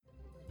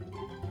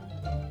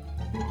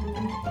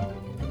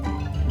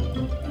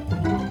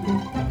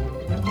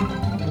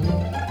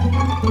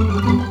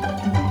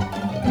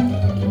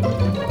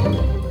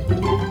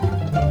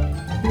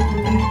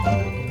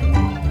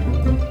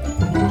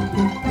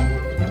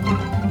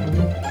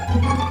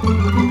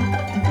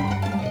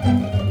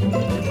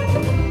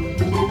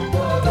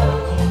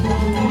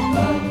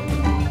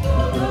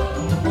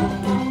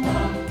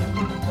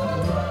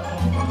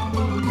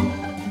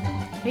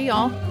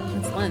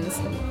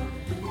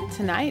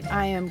tonight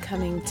I am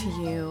coming to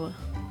you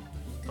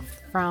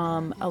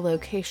from a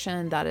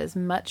location that is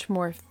much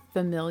more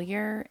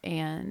familiar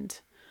and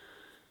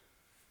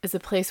is a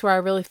place where I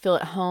really feel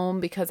at home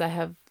because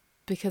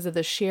of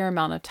the sheer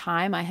amount of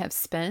time I have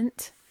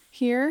spent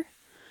here.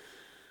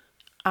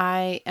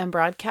 I am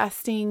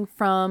broadcasting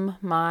from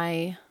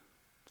my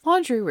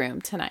laundry room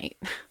tonight.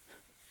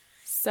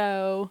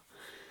 So,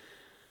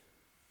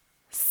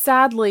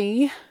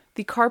 sadly,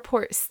 the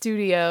carport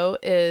studio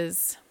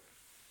is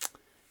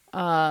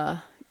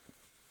not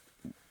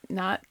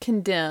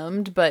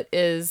condemned, but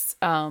is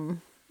I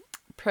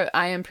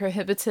am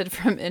prohibited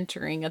from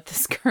entering at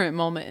this current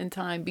moment in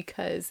time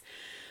because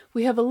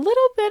we have a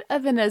little bit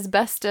of an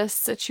asbestos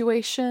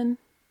situation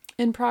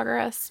in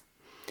progress.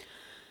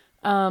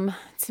 To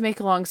make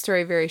a long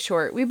story very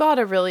short, we bought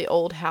a really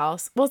old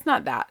house. Well, it's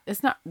not that.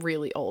 It's not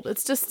really old.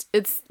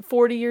 It's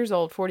 40 years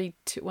old,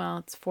 42. Well,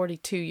 it's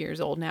 42 years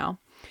old now.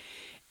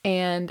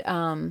 And,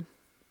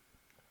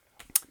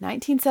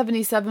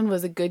 1977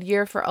 was a good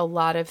year for a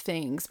lot of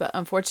things, but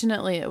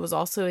unfortunately it was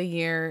also a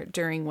year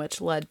during which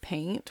lead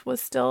paint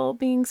was still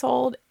being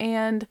sold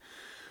and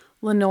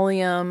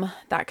linoleum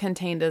that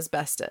contained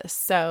asbestos.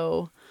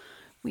 So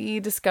we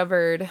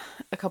discovered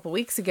a couple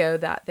weeks ago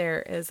that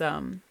there is,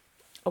 a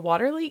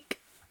water leak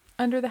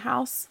under the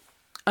house,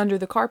 under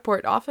the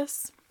carport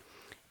office.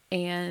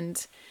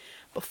 And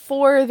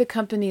before the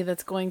company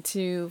that's going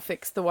to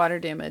fix the water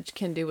damage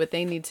can do what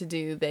they need to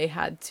do, they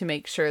had to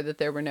make sure that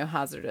there were no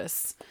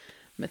hazardous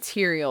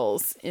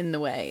materials in the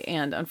way.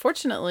 And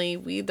unfortunately,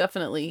 we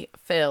definitely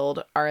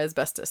failed our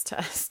asbestos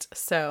test.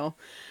 So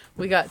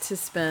we got to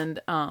spend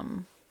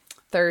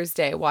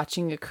Thursday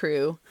watching a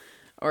crew,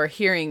 or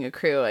hearing a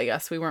crew. I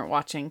guess we weren't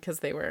watching because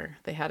they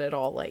had it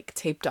all like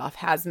taped off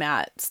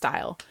hazmat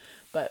style.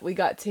 But we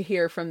got to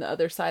hear from the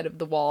other side of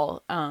the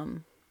wall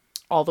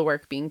all the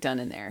work being done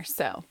in there.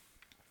 So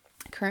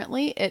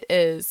currently it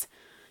is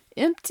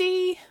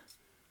empty,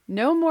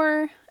 no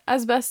more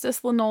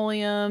asbestos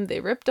linoleum. They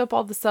ripped up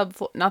all the the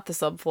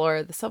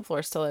subfloor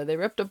is still there. They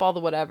ripped up all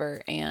the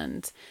whatever.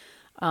 And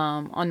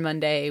on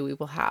Monday we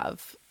will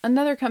have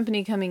another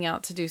company coming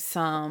out to do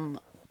some,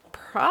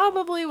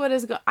 probably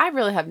I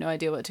really have no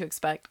idea what to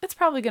expect. It's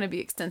probably going to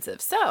be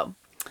extensive. So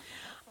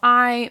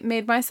I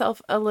made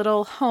myself a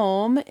little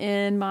home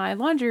in my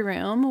laundry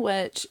room,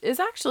 which is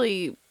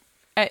actually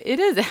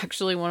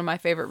one of my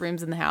favorite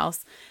rooms in the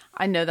house.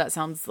 I know that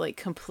sounds like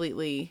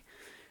completely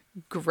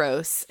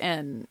gross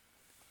and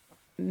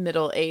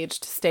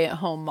middle-aged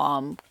stay-at-home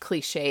mom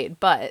cliched,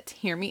 but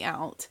hear me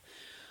out.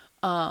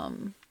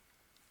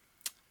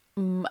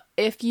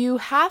 If you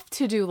have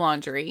to do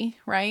laundry,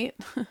 right?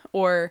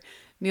 Or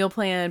meal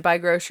plan, buy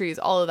groceries,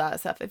 all of that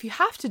stuff. If you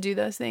have to do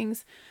those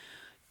things,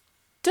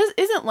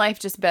 isn't life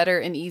just better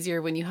and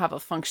easier when you have a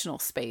functional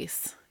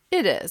space?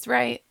 It is,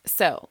 right?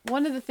 So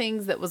one of the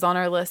things that was on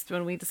our list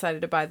when we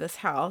decided to buy this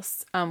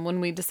house,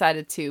 when we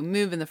decided to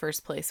move in the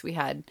first place, we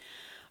had,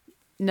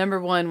 number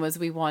one was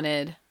we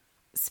wanted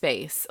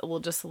space,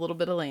 just a little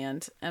bit of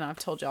land. And I've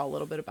told y'all a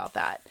little bit about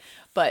that.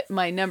 But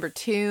my number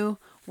two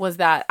was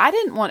that I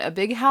didn't want a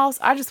big house.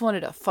 I just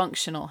wanted a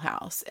functional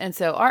house. And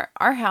so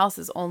our house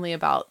is only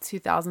about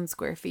 2,000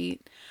 square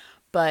feet,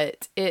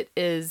 but it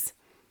is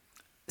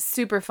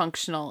super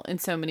functional in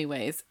so many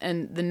ways.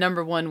 And the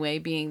number one way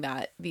being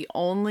that the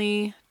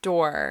only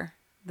door,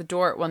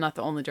 well, not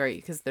the only door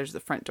because there's the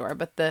front door,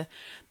 but the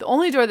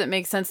only door that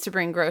makes sense to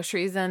bring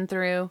groceries in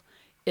through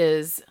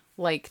is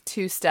like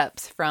 2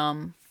 steps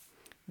from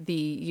the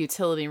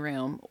utility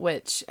room,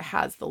 which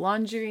has the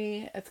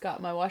laundry. It's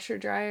got my washer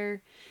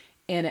dryer,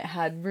 and it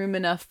had room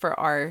enough for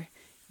our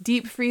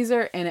deep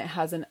freezer, and it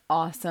has an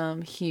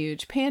awesome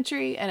huge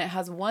pantry, and it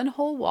has one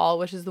whole wall,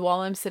 which is the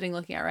wall I'm sitting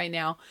looking at right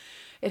now.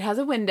 It has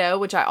a window,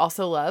 which I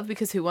also love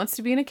because who wants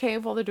to be in a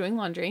cave while they're doing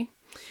laundry?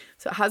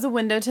 So it has a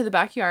window to the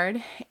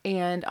backyard,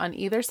 and on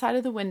either side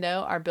of the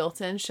window are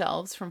built-in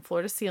shelves from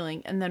floor to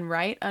ceiling, and then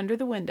right under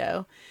the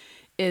window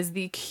is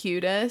the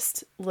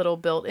cutest little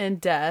built-in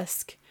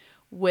desk,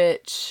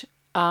 which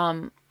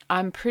I'm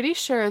pretty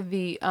sure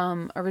the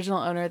original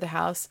owner of the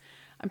house,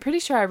 I'm pretty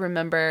sure I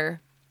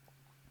remember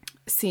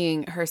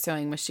seeing her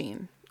sewing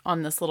machine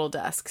on this little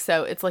desk.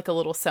 So it's like a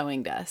little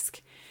sewing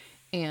desk.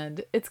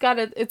 And it's got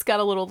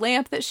a little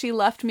lamp that she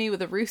left me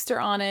with a rooster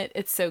on it.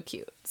 It's so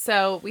cute.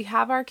 So we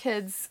have our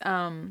kids'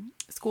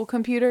 school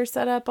computer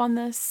set up on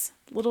this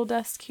little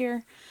desk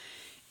here.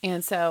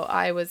 And so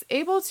I was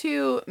able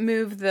to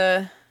move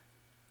the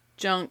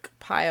junk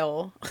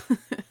pile,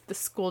 the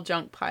school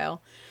junk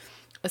pile,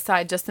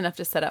 aside just enough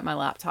to set up my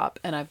laptop.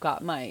 And I've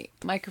got my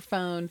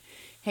microphone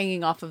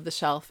hanging off of the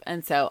shelf.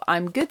 And so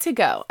I'm good to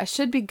go. I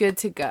should be good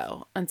to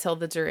go until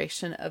the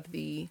duration of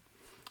the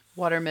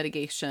water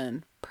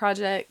mitigation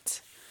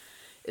project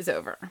is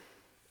over.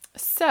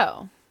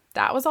 So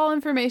that was all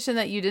information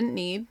that you didn't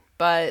need,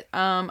 but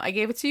I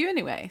gave it to you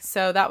anyway.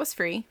 So that was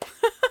free.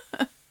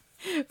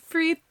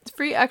 free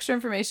extra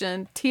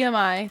information.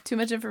 TMI, too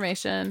much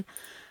information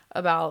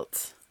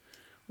about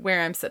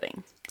where I'm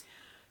sitting.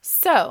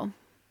 So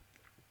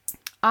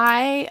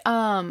I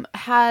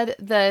had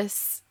the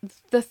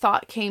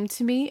thought came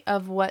to me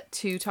of what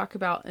to talk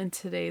about in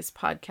today's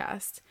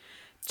podcast.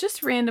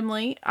 Just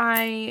randomly.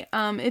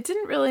 It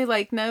didn't really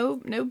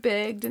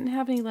didn't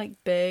have any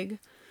like big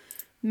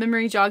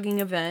memory jogging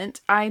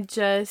event. I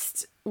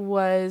just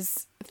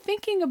was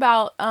thinking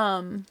about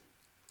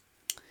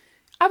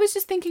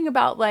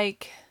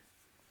like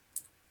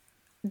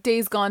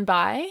days gone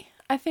by,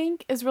 I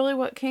think is really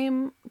what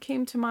came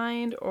to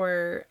mind,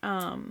 or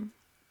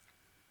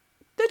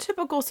the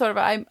typical sort of,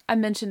 I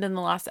mentioned in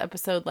the last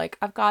episode, like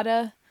I've got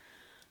a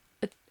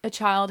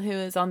child who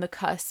is on the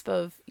cusp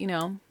of,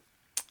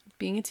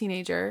 being a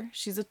teenager.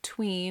 She's a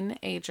tween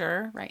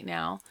ager right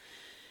now.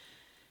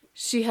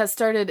 She has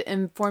started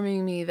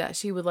informing me that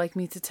she would like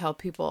me to tell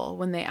people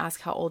when they ask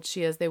how old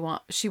she is,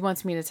 she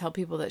wants me to tell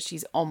people that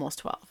she's almost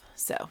 12.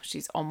 So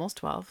she's almost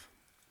 12.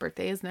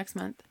 Birthday is next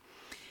month.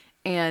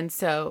 And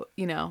so,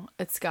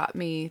 it's got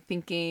me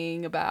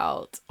thinking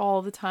about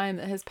all the time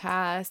that has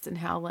passed and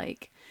how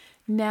like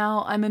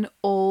now I'm an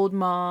old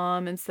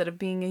mom instead of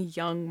being a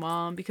young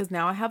mom, because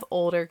now I have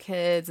older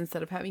kids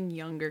instead of having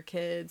younger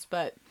kids.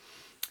 But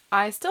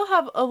I still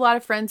have a lot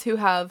of friends who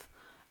have,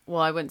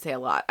 well, I wouldn't say a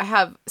lot. I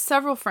have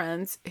several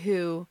friends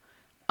who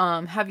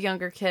have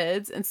younger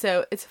kids. And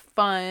so it's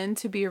fun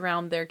to be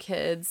around their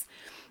kids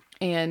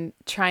and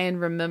try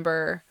and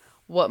remember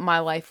what my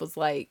life was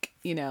like,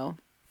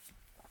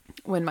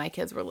 when my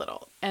kids were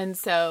little. And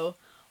so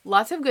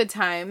lots of good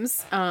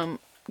times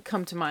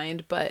come to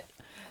mind, but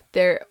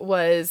there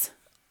was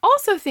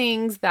also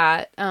things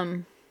that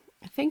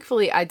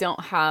thankfully I don't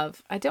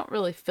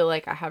really feel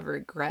like I have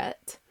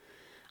regret.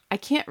 I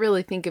can't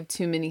really think of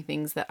too many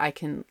things that I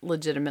can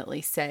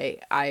legitimately say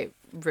I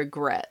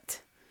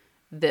regret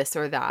this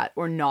or that,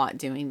 or not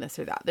doing this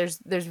or that. There's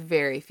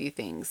very few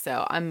things.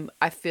 So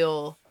I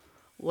feel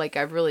like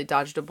I've really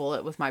dodged a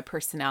bullet with my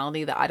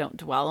personality, that I don't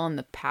dwell on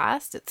the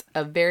past. It's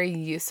a very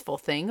useful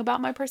thing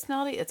about my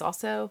personality. It's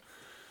also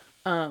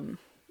can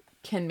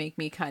make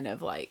me kind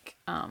of like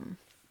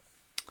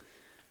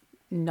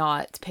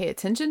not pay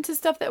attention to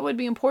stuff that would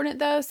be important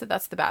though. So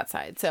that's the bad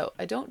side. So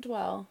I don't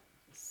dwell.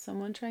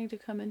 Someone trying to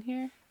come in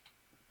here?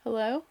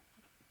 Hello?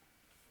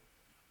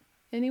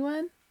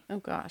 Anyone? Oh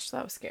gosh,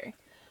 that was scary.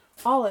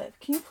 Olive,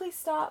 can you please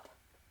stop?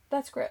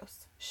 That's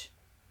gross. Shh.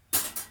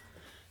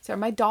 So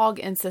my dog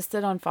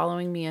insisted on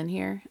following me in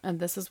here, and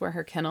this is where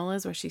her kennel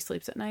is, where she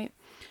sleeps at night,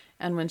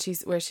 and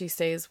where she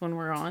stays when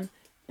we're on.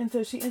 And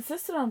so she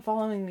insisted on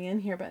following me in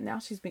here, but now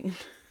she's being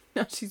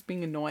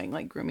annoying,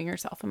 like grooming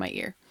herself in my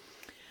ear.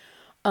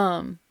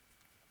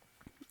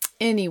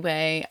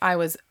 Anyway, I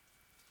was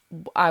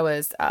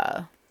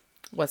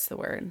what's the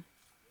word?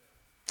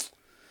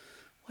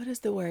 What is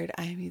the word?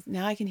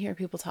 Now I can hear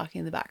people talking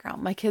in the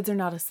background. My kids are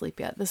not asleep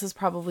yet. This is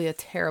probably a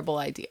terrible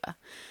idea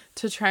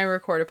to try and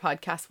record a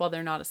podcast while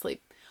they're not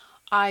asleep.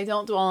 I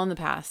don't dwell on the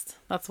past.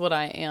 That's what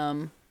I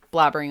am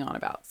blabbering on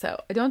about.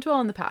 So I don't dwell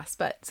on the past,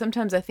 but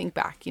sometimes I think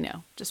back,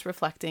 just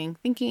reflecting,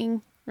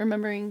 thinking,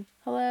 remembering.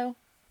 Hello?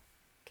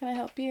 Can I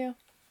help you?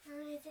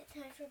 Is it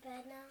time for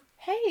bed now?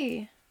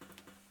 Hey,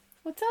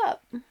 what's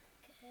up? Good.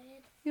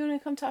 You want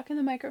to come talk in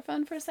the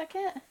microphone for a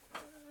second?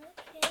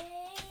 Okay.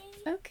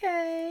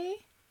 Okay.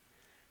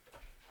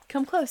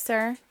 Come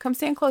closer. Come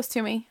stand close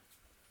to me.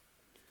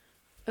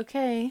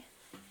 Okay.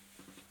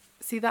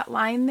 See that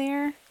line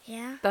there?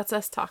 Yeah. That's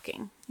us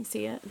talking. You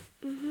see it?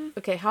 Mm-hmm.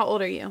 Okay, how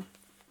old are you?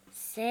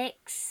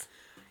 6.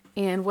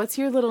 And what's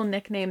your little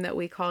nickname that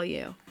we call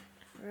you?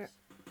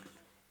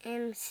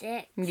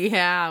 M6.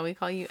 Yeah, we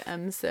call you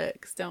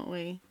M6, don't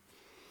we?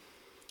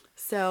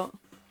 So,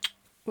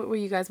 what were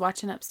you guys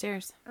watching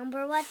upstairs?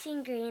 We're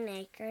watching Green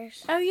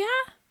Acres. Oh, yeah?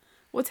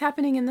 What's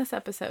happening in this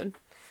episode?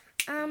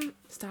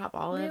 Stop, We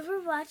Olive.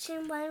 were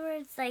watching one where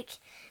it's like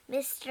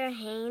Mr.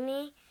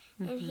 Haney,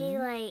 and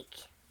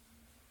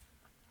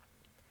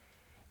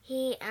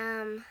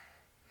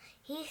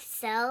he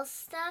sells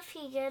stuff.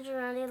 He goes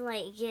around and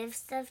like gives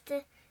stuff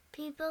to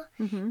people,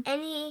 and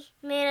he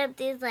made up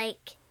these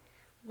like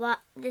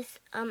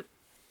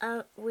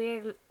a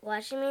weird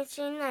washing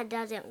machine that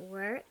doesn't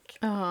work.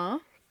 Uh-huh.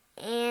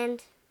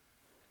 And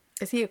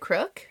Is he a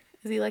crook?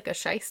 Is he like a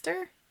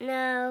shyster?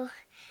 no,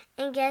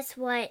 and guess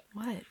what?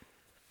 What?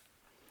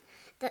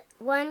 The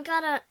one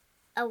got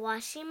a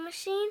washing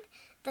machine,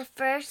 the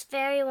first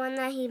very one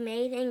that he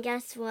made, and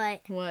guess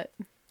what? What?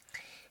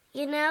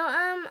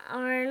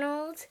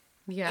 Arnold.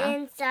 Yeah.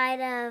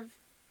 Inside of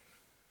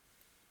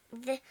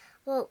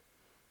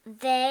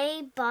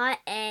they bought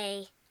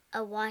a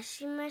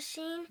washing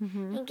machine,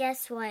 and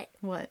guess what?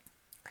 What?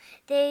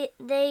 They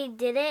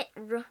did it.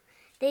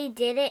 They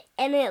did it,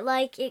 and it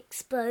like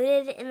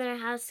exploded, and their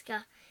house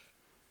got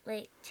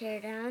like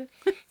tear down,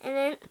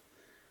 and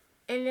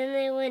then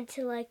they went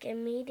to like a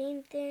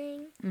meeting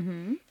thing,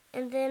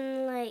 and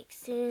then like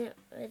soon it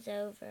was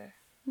over.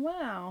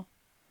 Wow.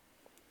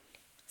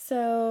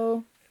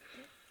 So,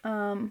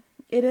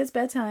 it is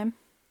bedtime.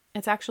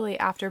 It's actually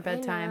after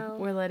bedtime.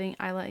 know.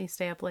 I let you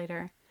stay up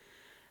later.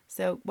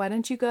 So why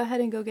don't you go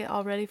ahead and go get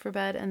all ready for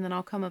bed, and then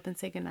I'll come up and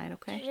say goodnight,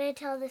 okay? Should I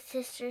tell the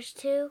sisters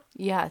too?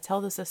 Yeah, tell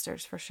the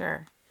sisters for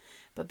sure.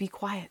 But be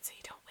quiet so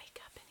you don't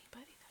wake up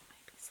anybody that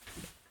might be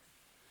sleeping.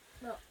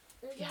 Well,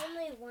 there's Yeah.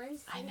 only one.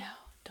 I know.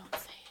 Don't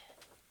say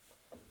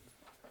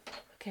it.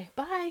 Okay,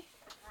 bye.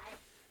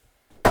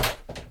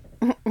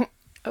 Bye.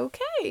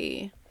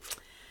 Okay.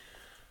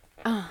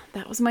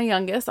 That was my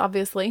youngest,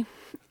 obviously.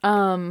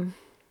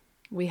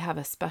 We have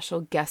a special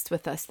guest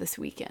with us this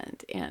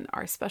weekend, and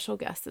our special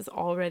guest is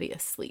already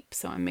asleep,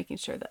 so I'm making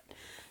sure that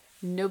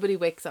nobody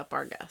wakes up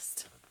our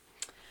guest.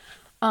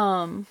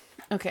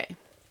 Okay.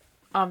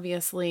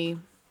 Obviously,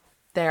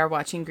 they are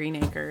watching Green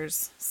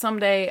Acres.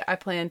 Someday I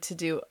plan to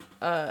do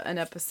an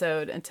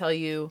episode and tell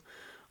you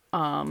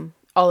all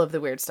of the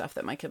weird stuff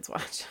that my kids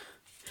watch.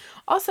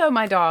 Also,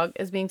 my dog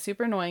is being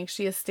super annoying.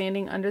 She is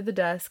standing under the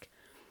desk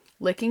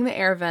licking the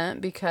air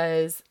vent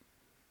because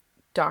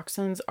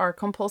dachshunds are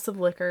compulsive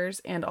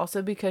lickers, and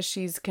also because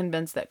she's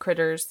convinced that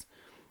critters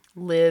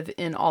live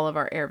in all of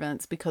our air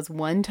vents, because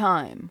one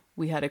time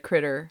we had a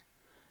critter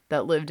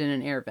that lived in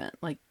an air vent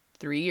like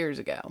 3 years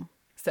ago.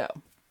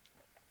 So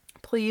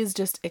please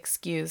just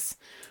excuse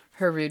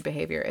her rude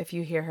behavior if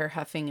you hear her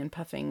huffing and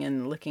puffing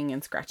and licking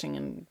and scratching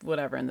and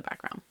whatever in the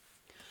background.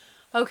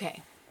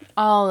 Okay,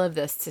 all of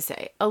this to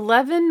say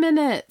 11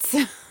 minutes.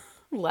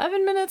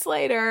 11 minutes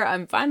later,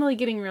 I'm finally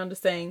getting around to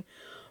saying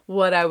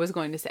what I was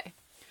going to say.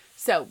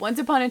 So, once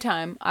upon a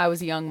time, I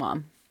was a young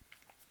mom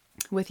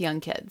with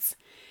young kids.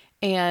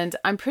 And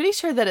I'm pretty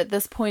sure that at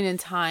this point in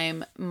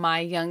time,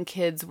 my young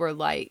kids were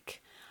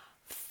like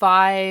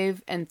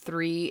 5 and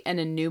 3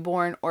 and a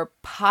newborn, or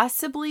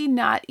possibly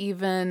not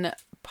even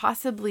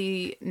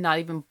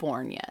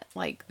born yet.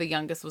 Like, the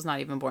youngest was not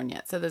even born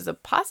yet. So, there's a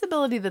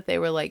possibility that they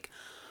were like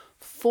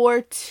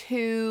 4,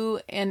 2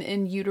 and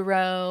in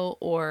utero,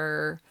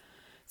 or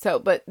so,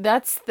 but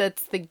that's the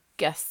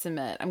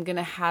guesstimate. I'm going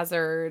to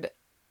hazard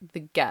the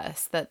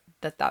guess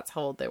that's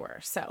how old they were.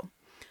 So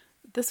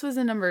this was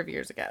a number of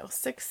years ago,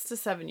 6 to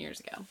 7 years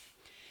ago.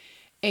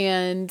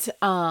 And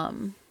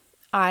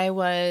I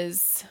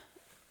was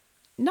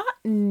not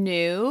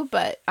new,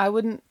 but I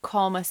wouldn't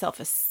call myself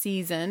a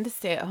seasoned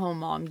stay-at-home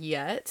mom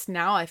yet.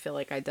 Now I feel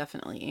like I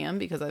definitely am,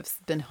 because I've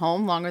been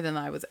home longer than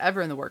I was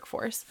ever in the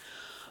workforce.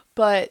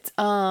 But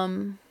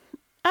I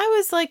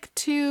was like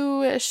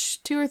 2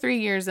 or 3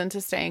 years into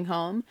staying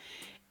home.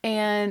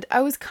 And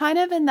I was kind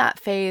of in that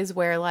phase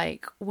where,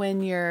 like,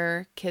 when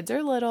your kids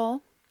are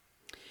little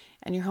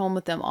and you're home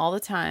with them all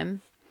the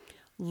time,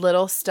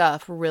 little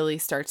stuff really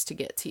starts to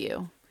get to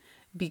you,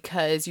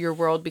 because your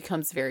world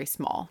becomes very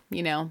small,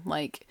 you know,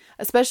 like,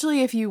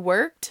 especially if you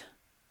worked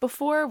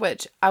before,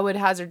 which I would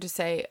hazard to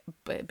say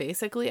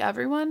basically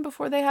everyone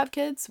before they have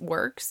kids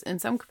works in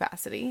some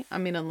capacity. I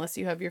mean, unless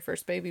you have your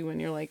first baby when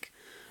you're like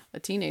a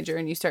teenager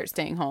and you start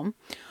staying home.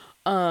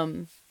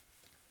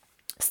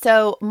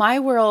 So my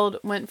world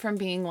went from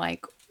being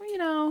like, you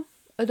know,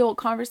 adult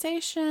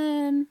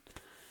conversation,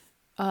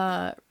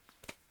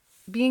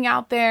 being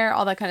out there,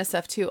 all that kind of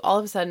stuff too. All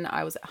of a sudden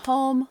I was at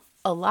home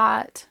a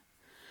lot.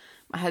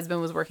 My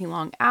husband was working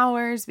long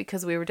hours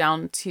because we were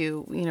down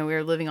to, you know, we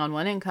were living on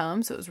one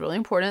income. So it was really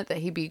important that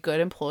he be a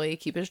good employee,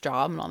 keep his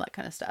job and all that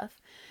kind of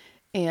stuff.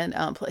 And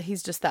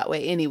he's just that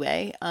way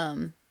anyway.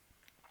 And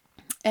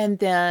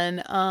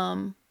then,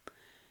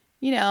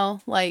 you know,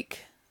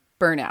 like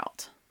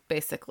burnout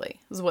basically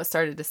was what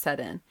started to set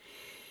in.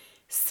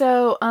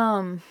 So,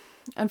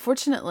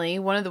 unfortunately,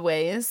 one of the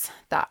ways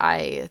that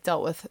I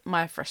dealt with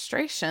my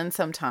frustration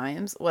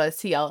sometimes was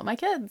to yell at my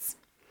kids.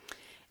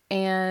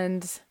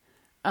 And,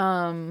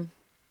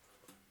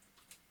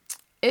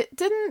 it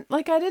didn't,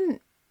 like, I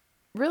didn't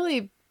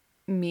really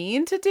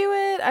mean to do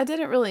it. I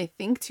didn't really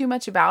think too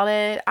much about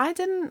it. I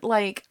didn't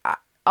like,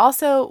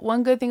 also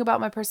one good thing about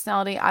my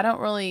personality, I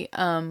don't really,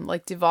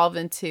 like devolve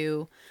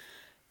into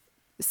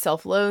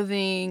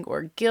self-loathing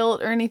or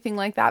guilt or anything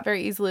like that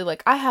very easily.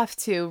 Like, I have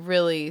to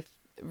really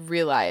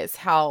realize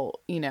how,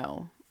 you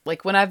know,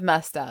 like when I've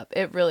messed up,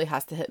 it really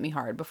has to hit me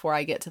hard before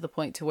I get to the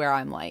point to where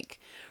I'm like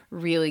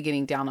really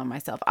getting down on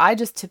myself. I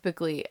just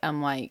typically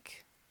am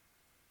like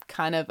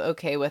kind of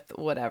okay with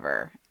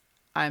whatever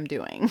I'm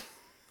doing,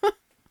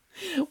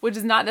 which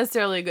is not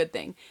necessarily a good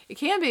thing. It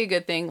can be a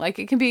good thing. Like,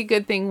 it can be a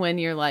good thing when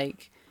you're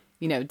like,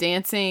 you know,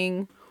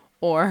 dancing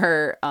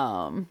or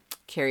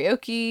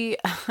karaoke,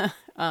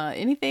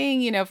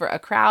 anything, you know, for a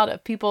crowd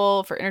of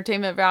people, for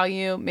entertainment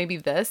value. Maybe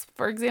this,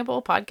 for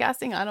example,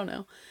 podcasting, I don't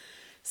know.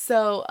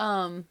 So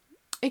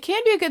it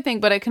can be a good thing,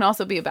 but it can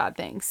also be a bad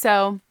thing.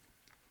 So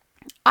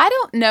I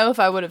don't know if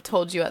I would have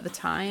told you at the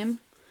time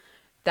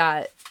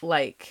that,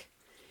 like,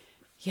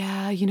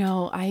 yeah, you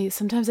know,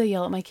 sometimes I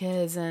yell at my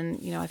kids and,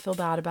 you know, I feel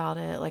bad about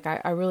it. Like,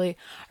 I really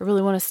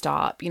want to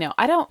stop. You know,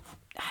 I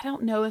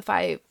don't know if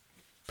I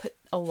put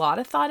a lot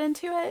of thought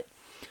into it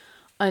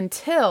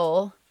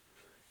until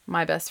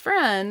my best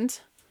friend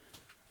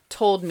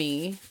told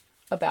me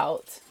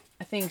about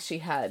a thing she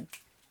had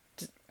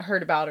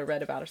heard about or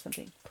read about or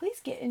something. Please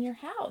get in your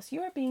house.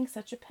 You are being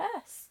such a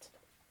pest.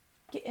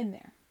 Get in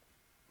there.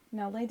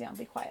 Now lay down.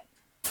 Be quiet.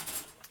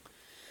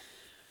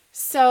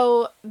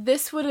 So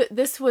this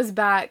was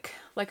back,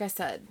 like I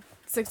said,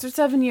 6 or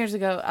 7 years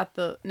ago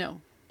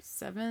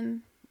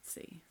seven, let's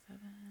see, 7,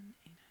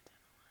 8, 9, 10,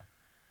 11.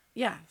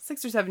 Yeah,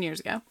 6 or 7 years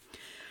ago.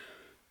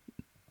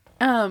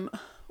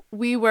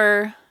 We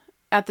were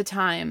at the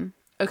time,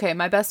 okay,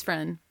 my best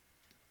friend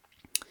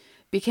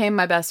became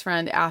my best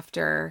friend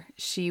after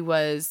she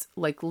was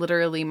like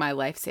literally my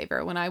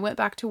lifesaver. When I went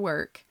back to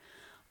work,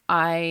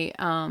 I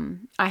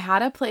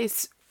had a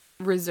place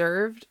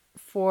reserved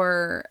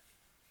for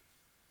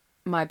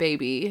my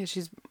baby,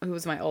 who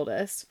was my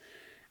oldest.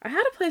 I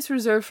had a place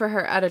reserved for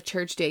her at a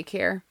church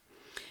daycare.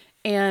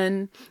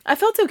 And I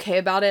felt okay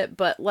about it,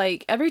 but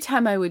like every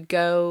time I would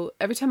go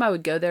there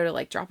to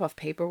like drop off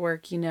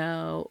paperwork,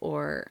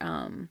 or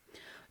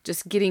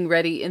just getting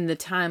ready in the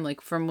time,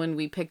 like from when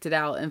we picked it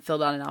out and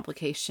filled out an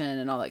application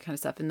and all that kind of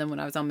stuff. And then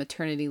when I was on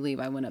maternity leave,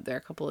 I went up there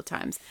a couple of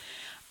times.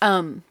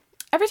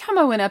 Every time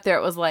I went up there,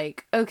 it was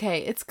like, okay,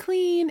 it's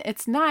clean,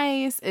 it's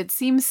nice, it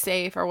seems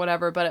safe or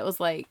whatever. But it was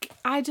like,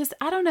 I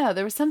don't know.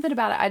 There was something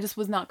about it I just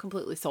was not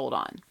completely sold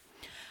on.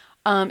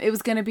 It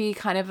was going to be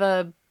kind of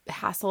a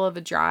hassle of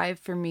a drive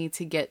for me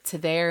to get to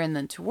there and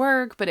then to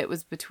work. But it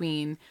was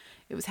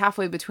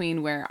halfway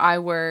between where I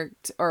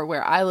worked or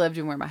where I lived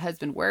and where my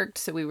husband worked.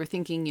 So we were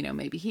thinking,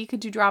 maybe he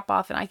could do drop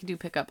off and I could do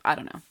pickup. I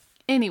don't know.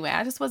 Anyway,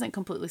 I just wasn't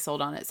completely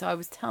sold on it. So I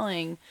was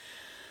telling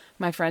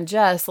my friend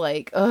Jess,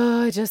 like,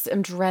 oh, I just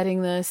am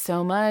dreading this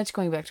so much,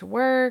 going back to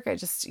work. I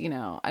just,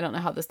 I don't know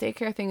how this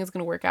daycare thing is going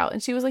to work out.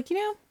 And she was like,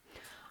 I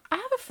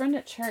have a friend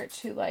at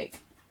church who like,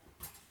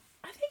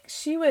 I think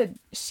she would,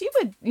 she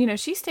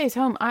stays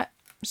home.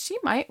 She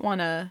might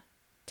want to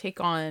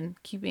take on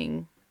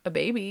keeping a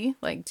baby.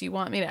 Like, do you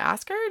want me to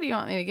ask her? Do you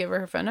want me to give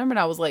her phone number? And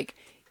I was like,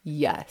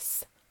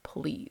 yes,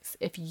 please.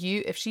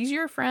 If she's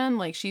your friend,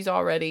 like she's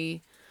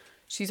already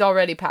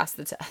passed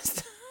the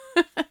test.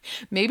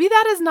 Maybe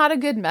that is not a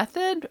good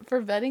method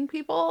for vetting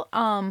people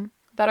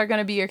that are going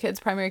to be your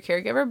kid's primary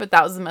caregiver, but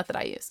that was the method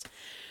I used.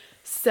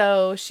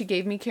 So she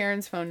gave me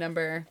Karen's phone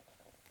number.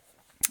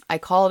 I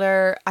called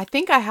her. I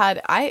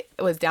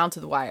was down to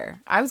the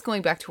wire. I was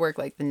going back to work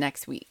like the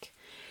next week.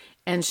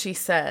 And she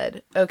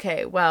said,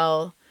 okay,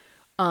 well,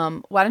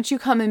 why don't you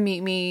come and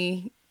meet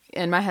me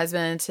and my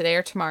husband today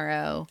or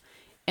tomorrow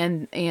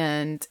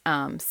and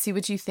see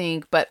what you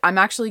think. But I'm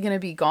actually going to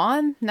be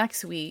gone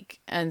next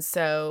week. And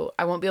so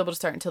I won't be able to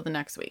start until the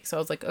next week. So I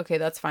was like, okay,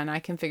 that's fine. I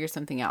can figure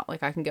something out.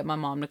 Like I can get my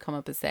mom to come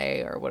up and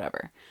say or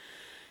whatever.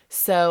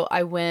 So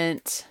I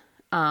went,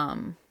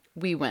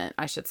 we went,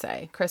 I should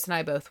say. Chris and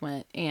I both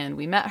went and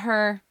we met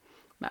her.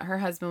 Her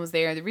husband was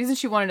there. The reason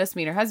she wanted us to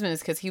meet her husband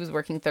is because he was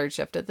working third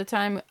shift at the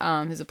time.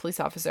 He's a police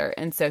officer.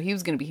 And so he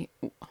was going to be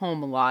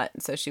home a lot.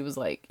 So she was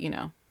like,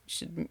 you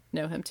should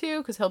know him too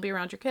because he'll be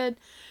around your kid.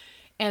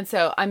 And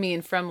so, I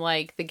mean, from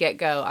like the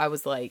get-go, I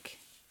was like,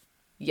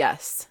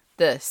 yes,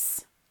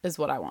 this is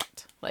what I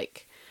want.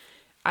 Like,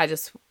 I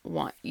just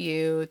want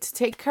you to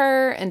take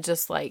her and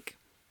just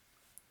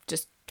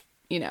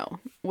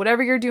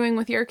whatever you're doing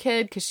with your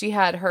kid. Because she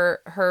had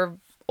her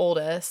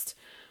oldest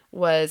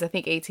was, I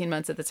think, 18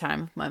 months at the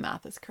time, if my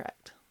math is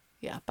correct.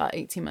 Yeah, about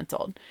 18 months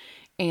old.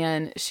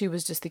 And she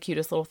was just the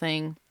cutest little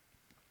thing.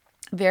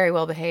 Very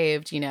well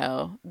behaved,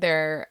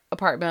 Their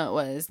apartment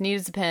was neat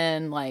as a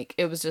pin. Like,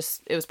 it was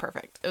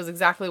perfect. It was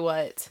exactly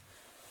what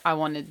I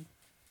wanted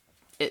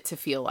it to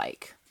feel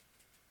like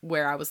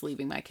where I was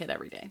leaving my kid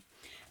every day.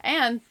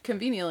 And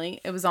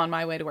conveniently, it was on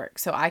my way to work.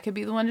 So I could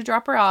be the one to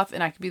drop her off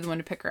and I could be the one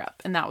to pick her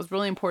up. And that was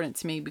really important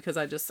to me because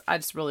I just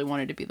really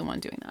wanted to be the one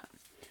doing that.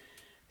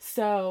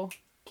 So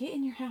get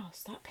in your house.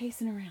 Stop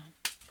pacing around.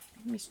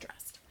 Make me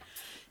stressed.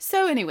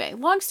 So anyway,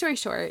 long story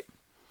short,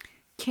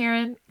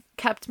 Karen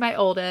kept my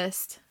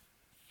oldest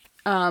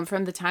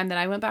from the time that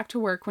I went back to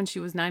work when she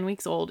was 9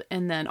 weeks old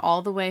and then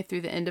all the way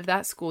through the end of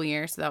that school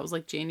year. So that was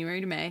like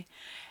January to May.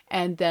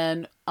 And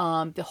then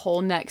the whole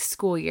next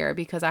school year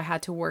because I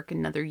had to work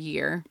another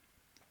year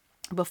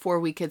before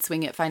we could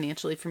swing it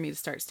financially for me to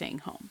start staying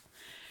home.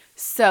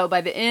 So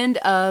by the end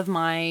of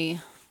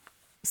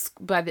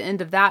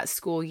that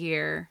school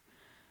year,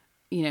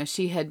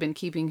 she had been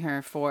keeping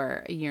her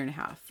for a year and a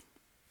half.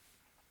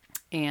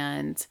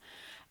 And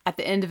at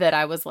the end of it,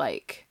 I was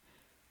like,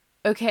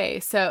 okay,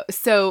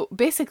 so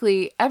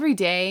basically every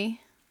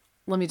day,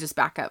 let me just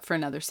back up for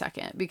another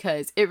second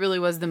because it really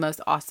was the most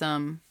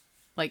awesome.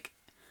 Like,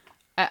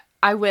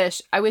 I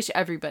wish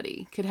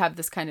everybody could have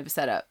this kind of a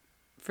setup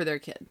for their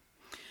kid.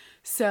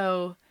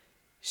 So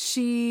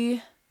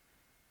she,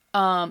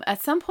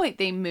 at some point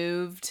they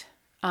moved,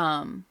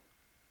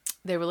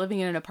 they were living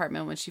in an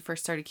apartment when she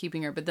first started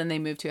keeping her, but then they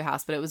moved to a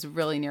house, but it was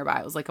really nearby.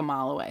 It was like a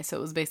mile away. So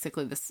it was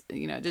basically this,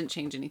 it didn't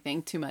change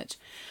anything too much.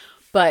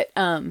 But,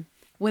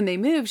 when they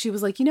moved, she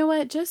was like, you know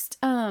what, just,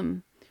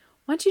 why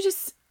don't you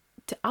just,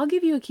 I'll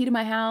give you a key to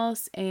my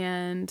house.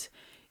 And,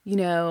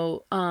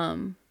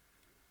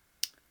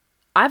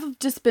 I've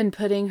just been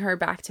putting her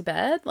back to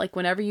bed. Like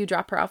whenever you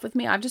drop her off with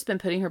me, I've just been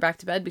putting her back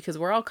to bed because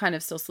we're all kind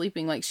of still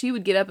sleeping. Like she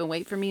would get up and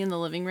wait for me in the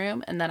living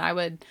room. And then I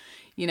would,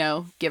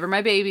 give her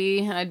my baby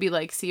and I'd be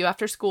like, see you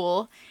after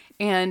school.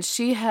 And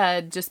she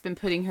had just been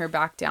putting her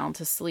back down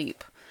to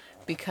sleep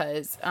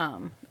because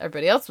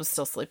everybody else was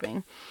still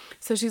sleeping.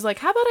 So she's like,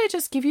 how about I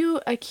just give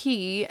you a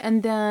key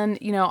and then,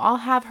 I'll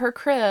have her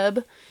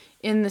crib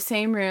in the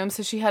same room.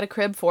 So she had a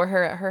crib for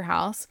her at her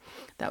house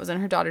that was in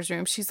her daughter's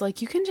room. She's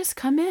like, you can just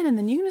come in and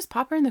then you can just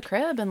pop her in the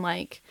crib and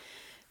like,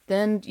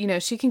 then,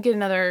 she can get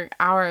another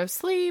hour of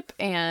sleep.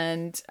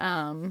 And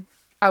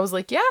I was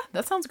like, yeah,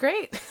 that sounds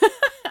great.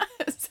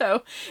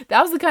 So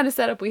that was the kind of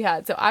setup we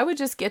had. So I would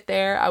just get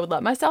there. I would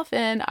let myself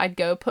in. I'd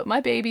go put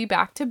my baby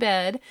back to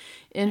bed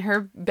in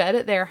her bed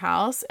at their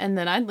house. And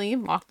then I'd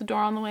leave, lock the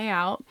door on the way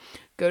out,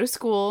 go to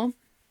school.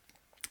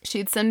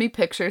 She'd send me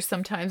pictures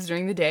sometimes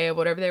during the day of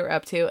whatever they were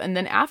up to. And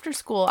then after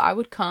school, I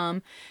would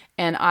come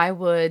and I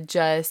would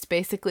just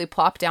basically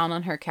plop down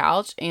on her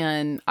couch.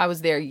 And I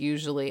was there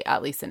usually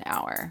at least an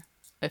hour,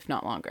 if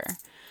not longer.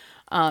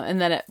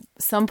 And then at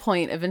some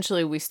point,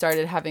 eventually we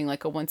started having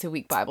like a once a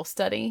week Bible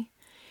study.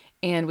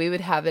 And we would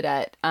have it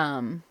at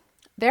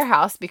their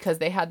house because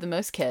they had the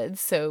most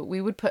kids. So we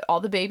would put all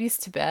the babies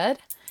to bed.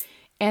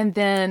 And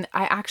then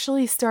I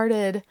actually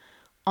started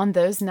on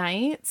those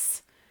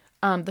nights.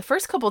 The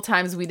first couple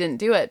times we didn't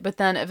do it. But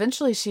then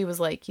eventually she was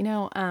like,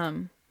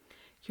 you're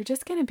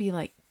just going to be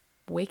like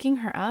waking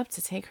her up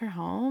to take her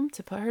home,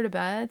 to put her to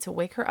bed, to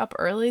wake her up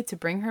early, to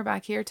bring her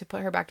back here, to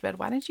put her back to bed.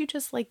 Why don't you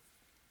just like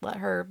let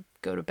her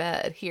go to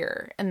bed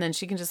here? And then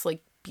she can just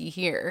like be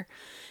here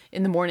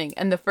in the morning.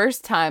 And the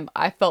first time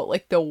I felt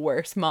like the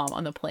worst mom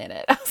on the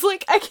planet. I was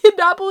like, I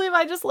cannot believe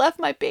I just left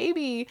my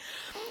baby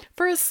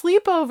for a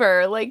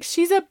sleepover. Like,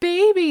 she's a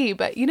baby.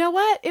 But you know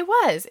what? It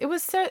was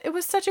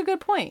such a good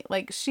point.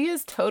 Like, she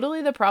is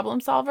totally the problem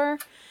solver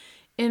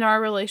in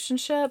our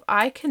relationship.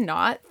 I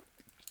cannot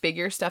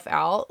figure stuff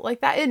out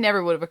like that. It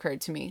never would have occurred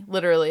to me.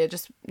 Literally, it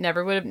just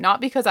never would have, not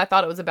because I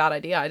thought it was a bad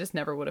idea. I just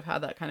never would have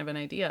had that kind of an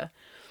idea.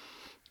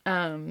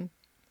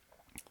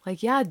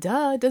 Like, yeah,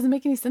 duh, it doesn't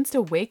make any sense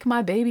to wake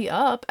my baby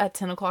up at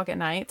 10 o'clock at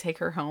night, take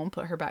her home,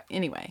 put her back.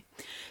 Anyway,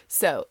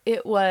 so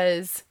it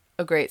was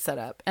a great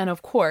setup. And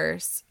of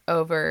course,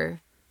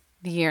 over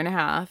the year and a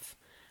half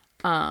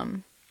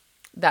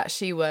that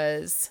she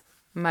was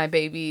my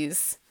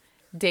baby's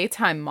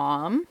daytime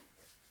mom,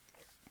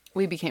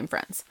 we became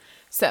friends.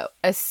 So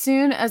as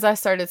soon as I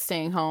started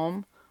staying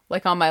home,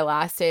 like on my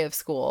last day of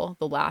school,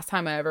 the last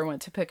time I ever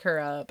went to pick her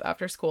up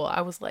after school,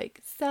 I was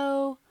like,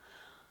 so...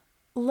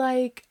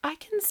 like, I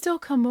can still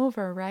come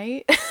over,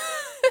 right? Because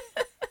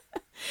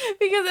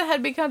it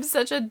had become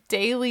such a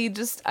daily,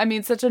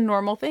 such a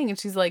normal thing. And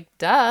she's like,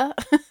 duh.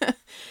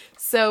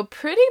 So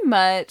pretty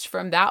much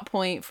from that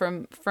point,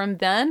 from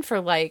then for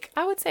like,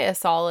 I would say a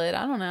solid,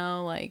 I don't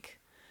know, like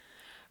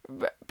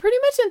pretty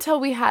much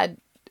until we had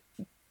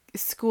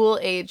school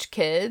age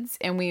kids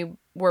and we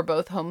were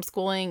both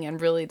homeschooling and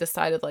really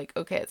decided like,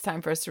 okay, it's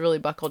time for us to really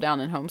buckle down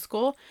and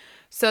homeschool.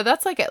 So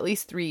that's like at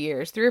least 3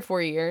 or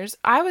 4 years.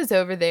 I was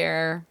over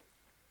there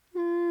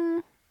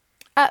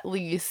at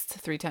least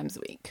 3 times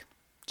a week,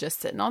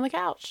 just sitting on the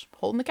couch,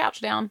 holding the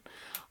couch down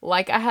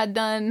like I had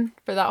done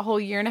for that whole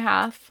year and a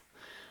half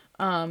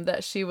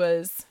that she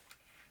was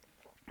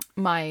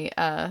my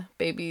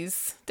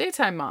baby's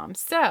daytime mom.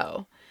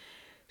 So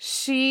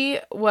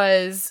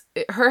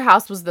her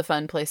house was the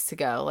fun place to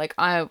go. Like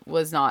I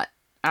was not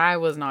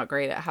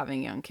great at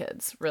having young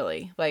kids,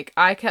 really. Like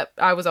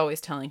I was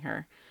always telling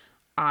her,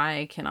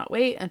 I cannot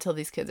wait until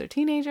these kids are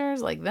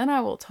teenagers. Like, then I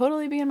will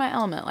totally be in my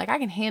element. Like, I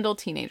can handle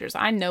teenagers.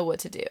 I know what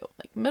to do.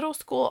 Like, middle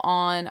school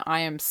on,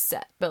 I am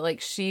set. But, like,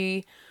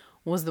 she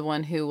was the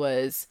one who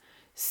was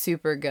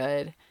super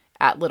good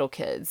at little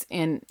kids.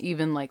 And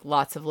even, like,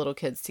 lots of little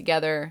kids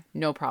together,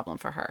 no problem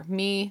for her.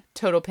 Me,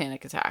 total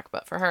panic attack.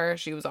 But for her,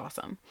 she was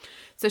awesome.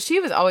 So she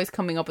was always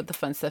coming up with the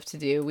fun stuff to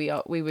do.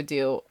 We would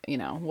do,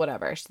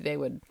 whatever.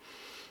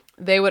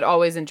 They would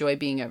always enjoy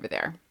being over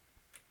there.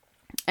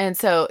 And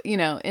so,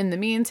 in the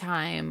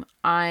meantime,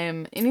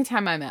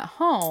 anytime I'm at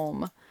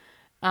home,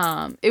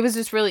 it was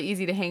just really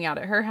easy to hang out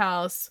at her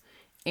house.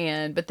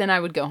 But then I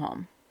would go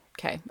home.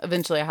 Okay.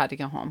 Eventually I had to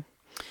go home.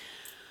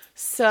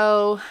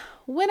 So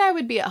when I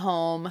would be at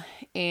home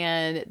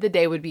and the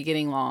day would be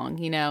getting long,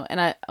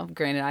 and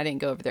granted, I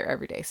didn't go over there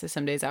every day. So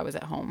some days I was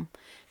at home.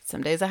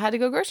 Some days I had to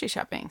go grocery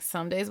shopping.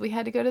 Some days we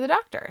had to go to the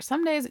doctor.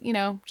 Some days,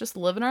 just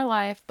living our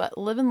life, but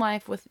living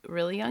life with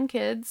really young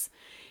kids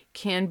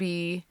can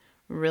be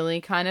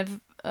really kind of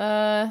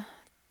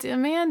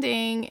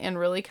demanding and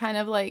really kind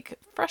of like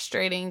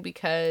frustrating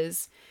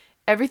because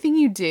everything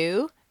you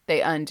do,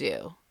 they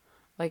undo.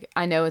 Like,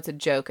 I know it's a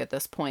joke at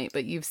this point,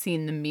 but you've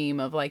seen the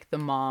meme of like the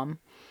mom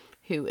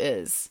who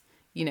is,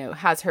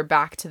 has her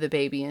back to the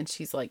baby and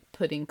she's like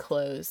putting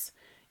clothes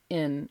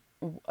in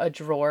a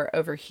drawer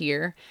over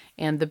here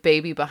and the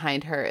baby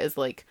behind her is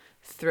like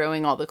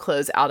throwing all the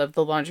clothes out of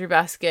the laundry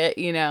basket.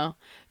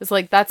 It's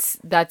like, that's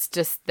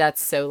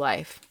so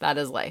life. That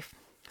is life.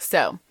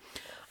 So,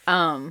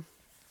 I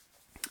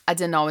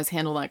didn't always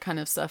handle that kind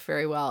of stuff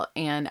very well.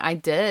 And I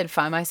did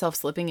find myself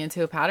slipping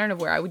into a pattern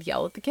of where I would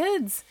yell at the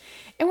kids.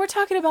 And we're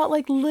talking about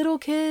like little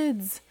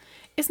kids.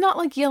 it's not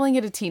like yelling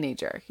at a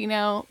teenager, you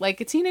know?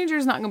 Like, a teenager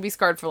is not going to be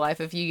scarred for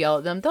life if you yell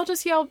at them. They'll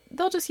just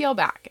yell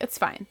back. It's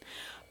fine.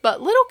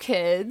 But little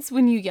kids,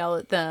 when you yell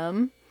at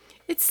them,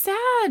 it's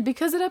sad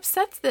because it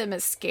upsets them.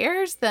 It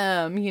scares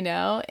them, you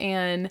know?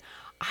 And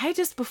I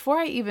just, before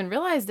I even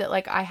realized it,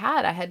 like I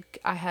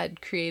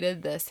had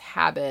created this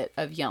habit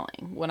of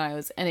yelling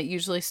and it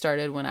usually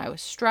started when I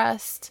was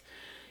stressed,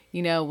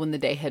 you know, when the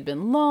day had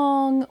been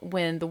long,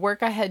 when the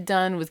work I had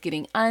done was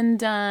getting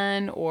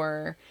undone,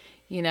 or,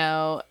 you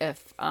know,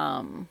 if,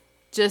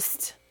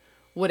 just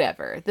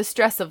whatever, the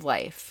stress of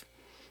life,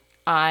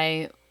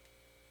 I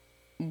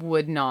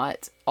would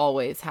not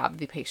always have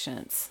the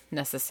patience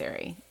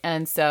necessary.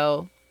 And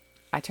so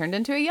I turned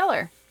into a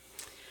yeller.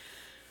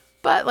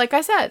 But like I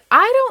said,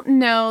 I don't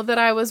know that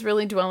I was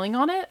really dwelling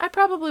on it. I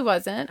probably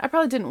wasn't. I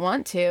probably didn't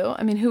want to.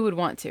 I mean, who would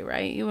want to,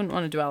 right? You wouldn't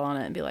want to dwell on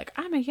it and be like,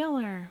 I'm a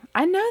yeller.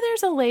 I know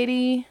there's a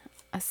lady,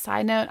 a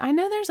side note, I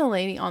know there's a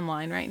lady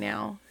online right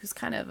now who's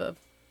kind of a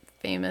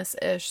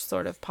famous-ish,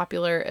 sort of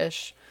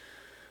popular-ish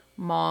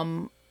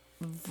mom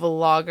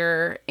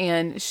vlogger.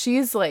 And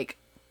she's like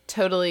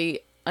totally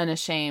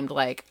unashamed,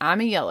 like,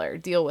 I'm a yeller,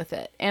 deal with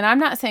it. And I'm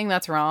not saying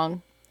that's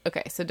wrong.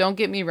 Okay, so don't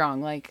get me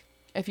wrong. Like,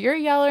 if you're a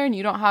yeller and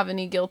you don't have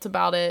any guilt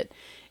about it,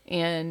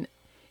 and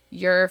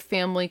your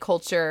family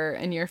culture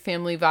and your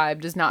family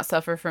vibe does not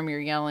suffer from your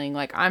yelling,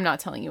 like, I'm not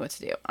telling you what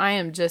to do. I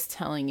am just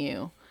telling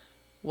you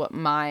what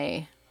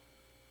my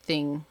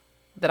thing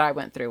that I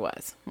went through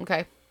was.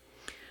 Okay.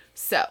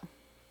 So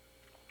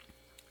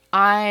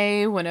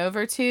I went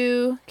over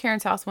to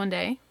Karen's house one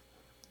day,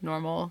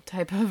 normal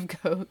type of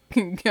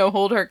go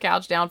hold her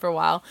couch down for a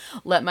while,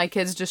 let my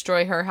kids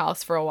destroy her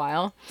house for a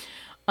while,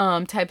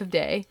 type of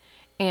day.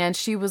 And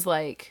she was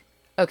like,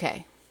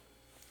 okay,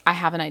 I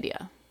have an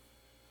idea.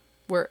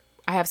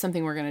 I have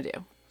something we're going to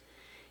do.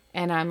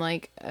 And I'm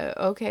like,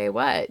 okay,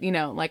 what? You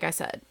know, like I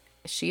said,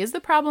 she is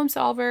the problem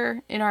solver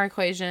in our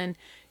equation.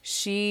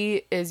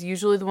 She is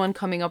usually the one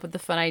coming up with the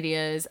fun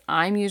ideas.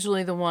 I'm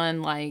usually the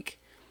one like,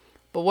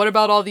 but what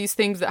about all these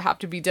things that have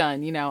to be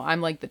done? You know,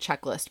 I'm like the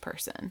checklist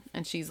person,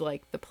 and she's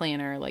like the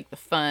planner, like the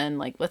fun,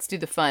 like, let's do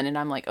the fun. And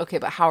I'm like, okay,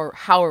 but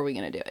how are we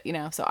going to do it? You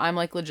know, so I'm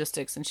like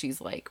logistics and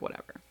she's like,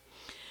 whatever.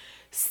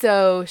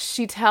 So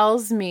she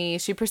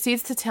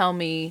proceeds to tell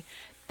me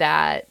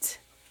that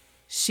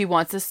she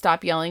wants to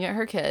stop yelling at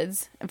her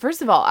kids. And first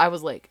of all, I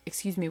was like,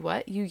 excuse me,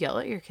 what? You yell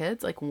at your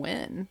kids? Like,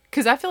 when?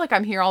 Because I feel like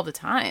I'm here all the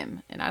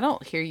time and I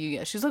don't hear you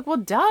yell. She's like, well,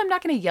 duh, I'm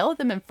not going to yell at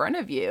them in front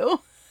of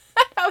you.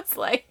 I was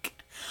like,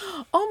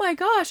 oh my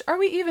gosh, are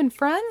we even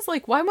friends?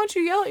 Like, why won't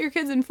you yell at your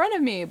kids in front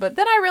of me? But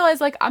then I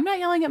realized, like, I'm not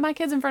yelling at my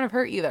kids in front of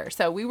her either.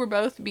 So we were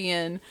both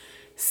being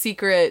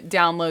secret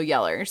down low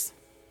yellers.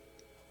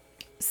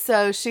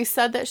 So she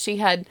said that she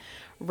had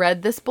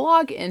read this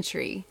blog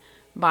entry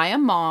by a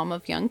mom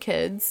of young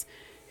kids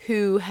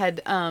who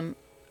had,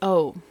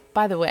 oh,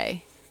 by the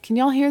way, can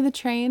y'all hear the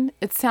train?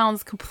 It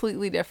sounds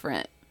completely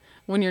different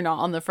when you're not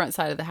on the front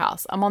side of the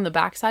house. I'm on the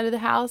back side of the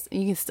house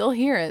and you can still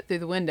hear it through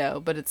the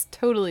window, but it's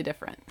totally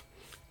different.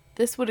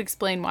 This would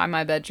explain why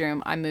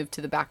I moved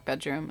to the back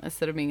bedroom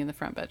instead of being in the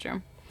front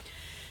bedroom.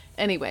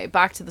 Anyway,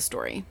 back to the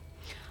story.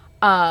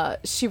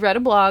 She read a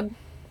blog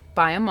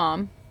by a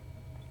mom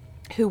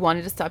who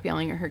wanted to stop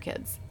yelling at her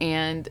kids.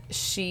 And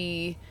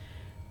she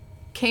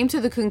came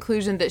to the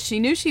conclusion that she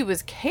knew she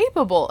was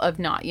capable of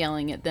not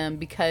yelling at them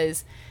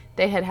because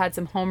they had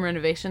some home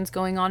renovations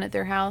going on at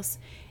their house.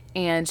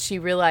 And she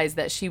realized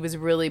that she was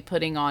really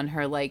putting on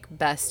her like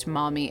best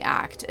mommy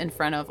act in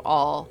front of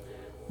all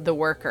the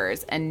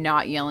workers and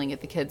not yelling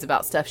at the kids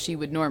about stuff she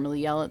would normally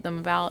yell at them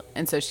about.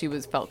 And so she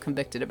felt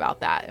convicted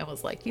about that. It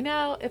was like, you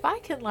know, if I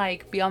can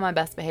like be on my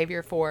best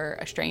behavior for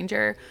a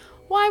stranger,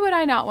 why would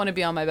I not want to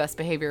be on my best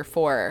behavior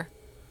for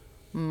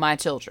my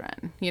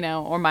children, you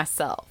know, or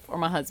myself or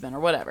my husband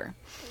or whatever?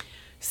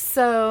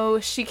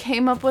 So she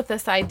came up with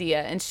this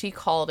idea and she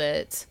called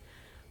it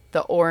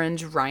the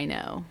Orange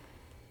Rhino.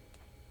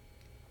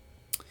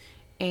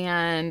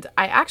 And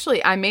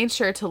I made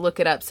sure to look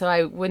it up so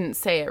I wouldn't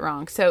say it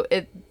wrong. So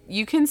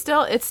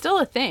it's still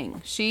a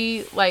thing.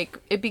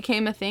 It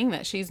became a thing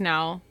that she's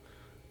now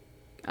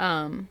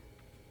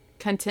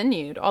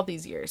continued all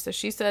these years. So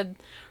she said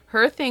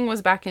her thing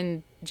was back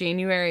in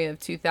January of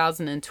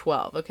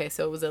 2012. Okay,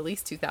 so it was at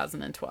least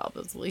 2012.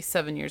 It was at least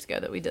 7 years ago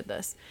that we did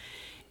this.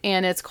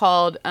 And it's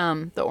called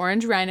the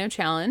Orange Rhino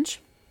Challenge.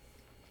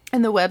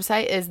 And the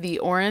website is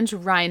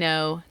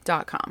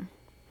theorangerhino.com.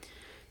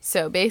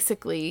 So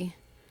basically,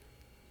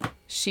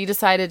 she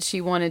decided she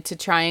wanted to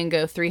try and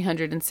go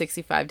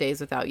 365 days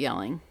without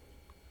yelling.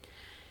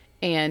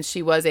 And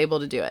she was able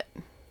to do it.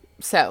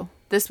 So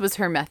this was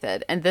her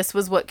method. And this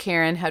was what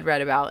Karen had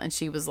read about. And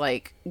she was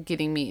like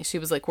she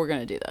was like, we're going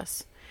to do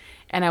this.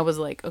 And I was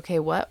like, okay,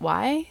 what?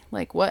 Why?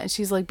 Like, what? And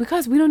she's like,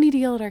 because we don't need to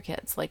yell at our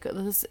kids. Like,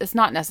 it's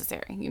not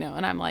necessary, you know?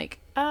 And I'm like,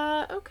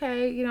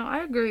 okay, you know,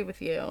 I agree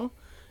with you.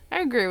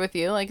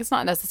 Like, it's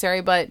not necessary.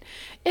 But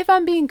if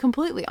I'm being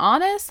completely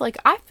honest, like,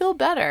 I feel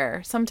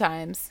better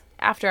sometimes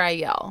after I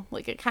yell.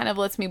 Like, it kind of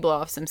lets me blow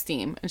off some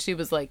steam. And she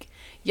was like,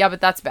 yeah,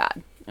 but that's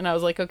bad. And I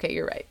was like, okay,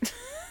 you're right.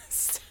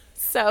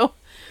 So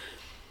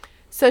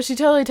So she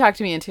totally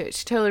talked me into it.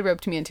 She totally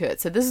roped me into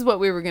it. So this is what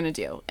we were going to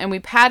do. And we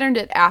patterned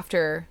it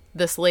after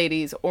this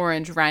lady's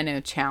Orange Rhino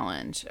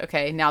Challenge.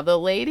 Okay, now the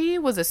lady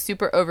was a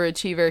super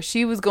overachiever.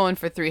 She was going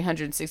for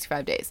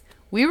 365 days.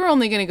 We were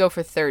only going to go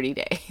for 30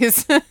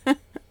 days.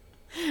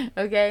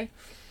 Okay?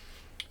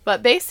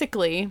 But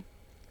basically,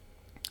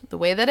 the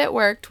way that it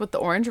worked with the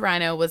Orange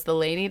Rhino was the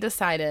lady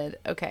decided,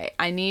 okay,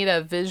 I need a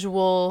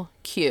visual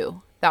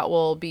cue that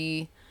will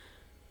be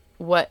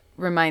what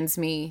reminds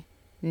me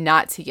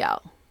not to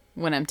yell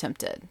when I'm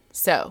tempted.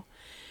 So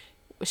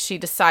she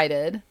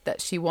decided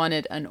that she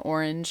wanted an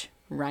orange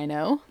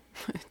rhino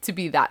to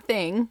be that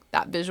thing,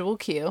 that visual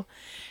cue.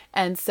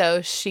 And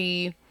so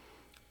she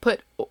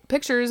put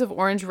pictures of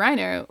orange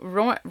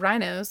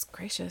rhinos,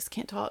 gracious,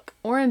 can't talk,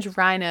 orange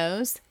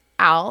rhinos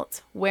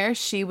out where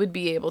she would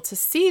be able to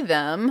see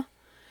them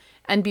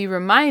and be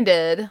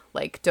reminded,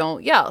 like,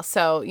 don't yell.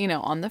 So,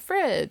 on the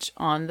fridge,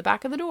 on the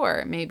back of the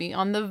door, maybe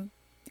in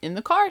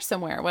the car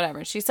somewhere,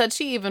 whatever. She said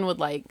she even would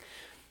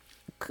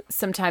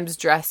sometimes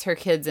dress her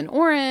kids in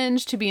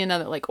orange to be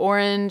another, like,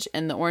 orange,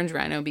 and the orange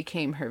rhino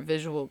became her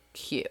visual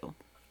cue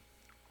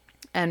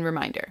and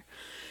reminder.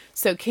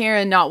 So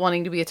Karen, not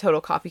wanting to be a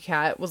total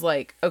copycat, was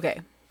like,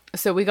 okay,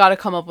 so we got to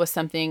come up with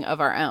something of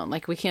our own.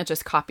 Like, we can't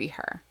just copy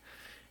her.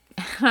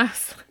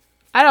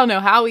 I don't know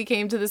how we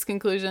came to this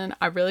conclusion.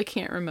 I really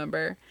can't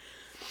remember.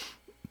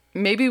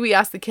 Maybe we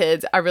asked the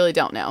kids. I really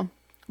don't know.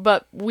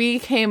 But we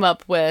came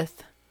up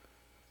with,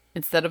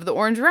 instead of the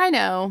orange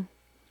rhino,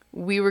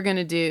 we were going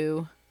to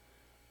do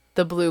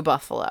the blue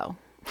buffalo.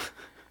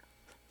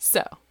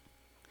 So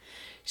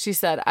she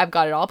said, I've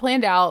got it all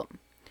planned out.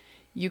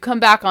 You come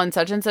back on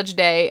such and such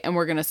day and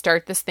we're going to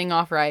start this thing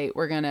off right.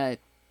 We're going to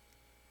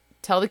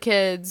tell the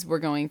kids. We're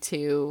going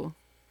to,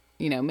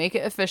 make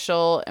it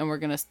official, and we're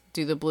going to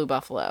do the blue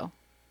buffalo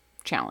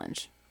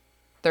challenge.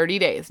 30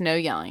 days, no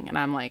yelling. And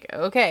I'm like,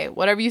 okay,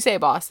 whatever you say,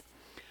 boss.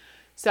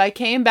 So I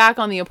came back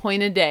on the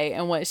appointed day,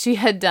 and what she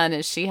had done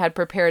is she had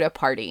prepared a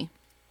party,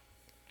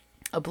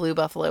 a blue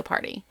buffalo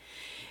party.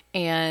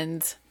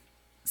 And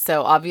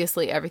so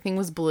obviously everything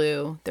was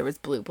blue. There was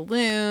blue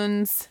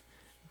balloons,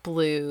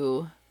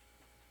 blue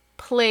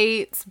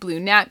plates, blue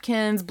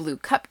napkins, blue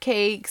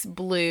cupcakes,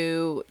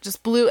 blue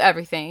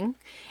everything.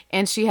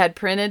 And she had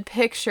printed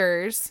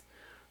pictures,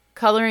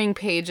 coloring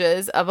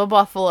pages of a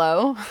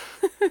buffalo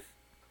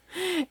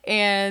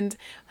and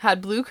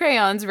had blue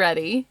crayons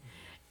ready.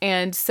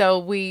 And so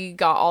we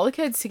got all the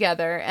kids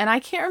together, and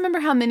I can't remember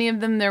how many of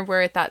them there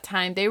were at that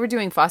time. They were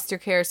doing foster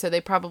care, so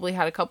they probably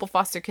had a couple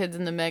foster kids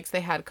in the mix.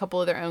 They had a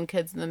couple of their own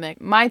kids in the mix.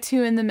 My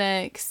two in the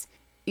mix.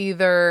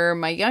 Either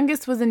my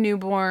youngest was a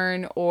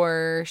newborn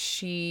or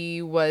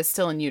she was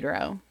still in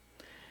utero.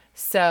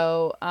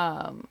 So,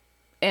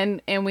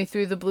 and we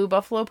threw the Blue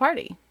Buffalo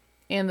Party.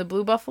 And the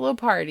Blue Buffalo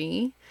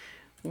Party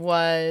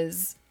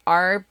was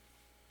our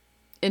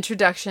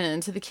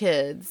introduction to the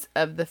kids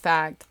of the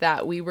fact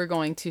that we were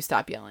going to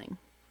stop yelling.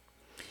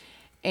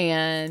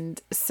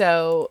 And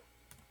so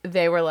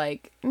they were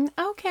like,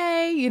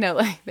 okay,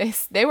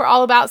 like they were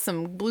all about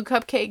some blue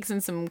cupcakes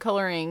and some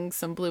coloring,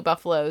 some blue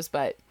buffaloes,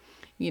 but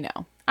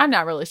I'm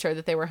not really sure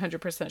that they were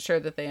 100% sure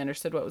that they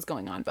understood what was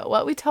going on. But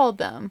what we told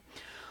them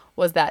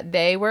was that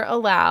they were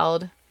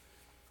allowed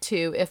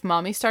to, if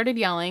mommy started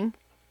yelling,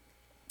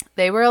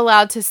 they were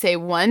allowed to say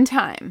one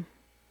time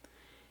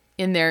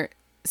in their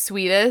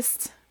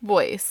sweetest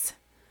voice,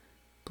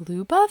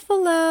 Blue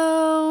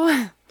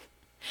Buffalo,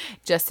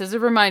 just as a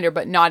reminder,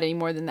 but not any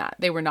more than that.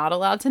 They were not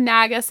allowed to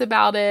nag us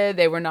about it.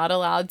 They were not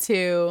allowed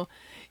to,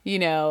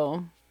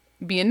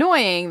 be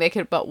annoying.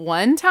 But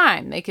one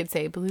time they could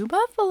say Blue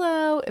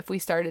Buffalo if we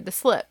started to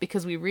slip,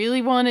 because we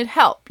really wanted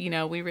help.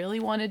 We really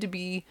wanted to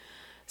be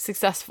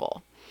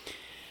successful.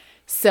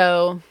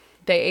 So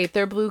they ate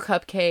their blue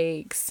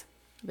cupcakes.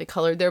 They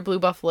colored their blue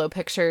buffalo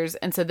pictures.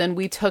 And so then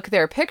we took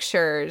their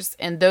pictures,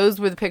 and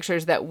those were the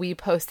pictures that we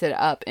posted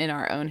up in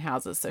our own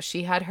houses. So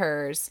she had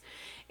hers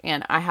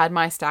and I had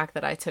my stack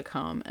that I took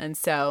home. And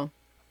so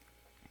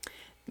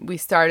we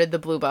started the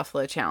Blue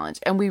Buffalo Challenge,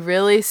 and we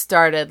really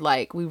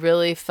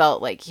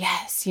felt like,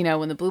 yes,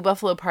 when the Blue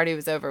Buffalo Party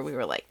was over, we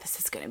were like, this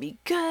is going to be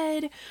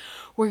good.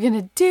 We're going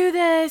to do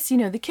this.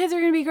 The kids are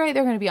going to be great.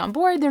 They're going to be on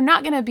board. They're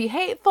not going to be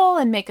hateful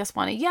and make us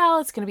want to yell.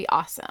 It's going to be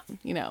awesome.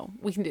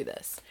 We can do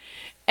this.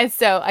 And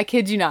so I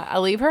kid you not, I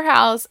leave her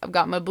house. I've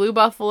got my Blue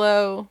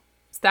Buffalo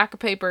stack of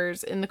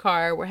papers in the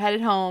car. We're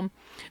headed home.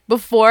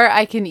 Before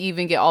I can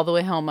even get all the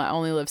way home, I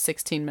only live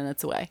 16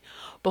 minutes away.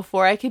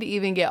 Before I could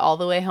even get all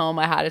the way home,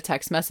 I had a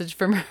text message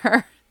from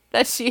her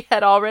that she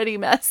had already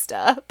messed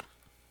up.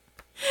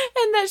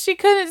 And that she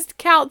couldn't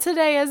count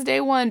today as day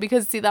one,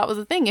 because, see, that was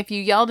the thing. If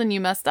you yelled and you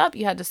messed up,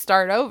 you had to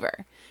start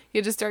over. You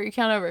had to start your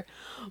count over.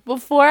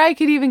 Before I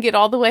could even get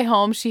all the way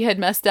home, she had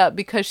messed up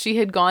because she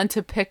had gone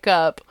to pick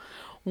up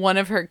one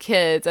of her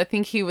kids. I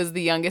think he was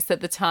the youngest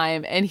at the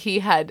time, and he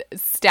had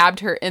stabbed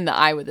her in the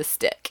eye with a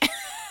stick.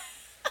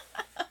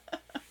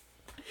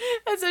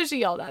 And so she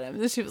yelled at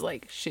him. And she was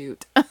like,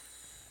 shoot.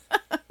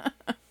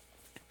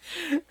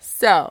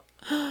 So,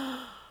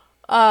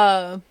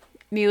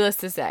 needless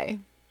to say,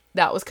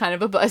 that was kind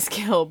of a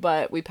buzzkill,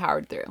 but we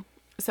powered through.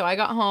 So I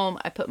got home,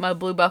 I put my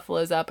blue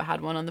buffaloes up. I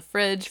had one on the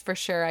fridge for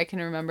sure. I can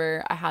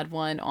remember I had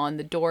one on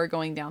the door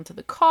going down to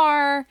the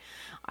car.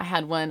 I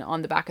had one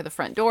on the back of the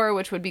front door,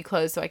 which would be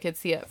closed so I could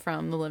see it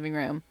from the living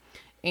room.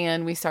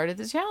 And we started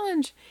the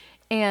challenge.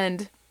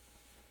 And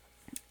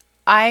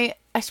I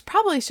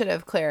probably should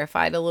have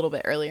clarified a little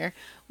bit earlier.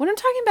 When I'm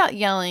talking about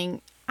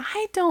yelling,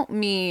 I don't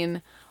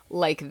mean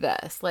like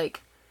this.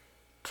 Like,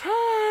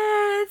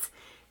 kids,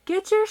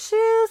 get your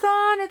shoes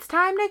on. It's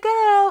time to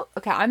go.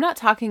 Okay, I'm not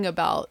talking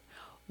about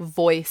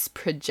voice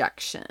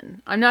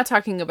projection. I'm not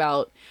talking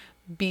about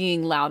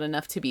being loud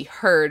enough to be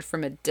heard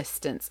from a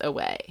distance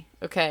away.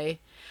 Okay?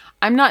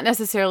 I'm not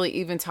necessarily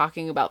even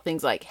talking about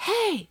things like,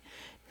 hey,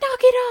 knock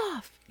it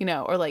off,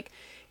 or like,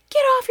 get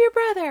off your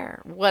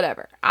brother,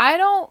 whatever. I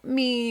don't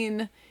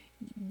mean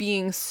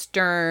being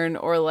stern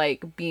or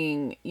like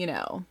being,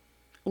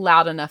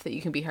 loud enough that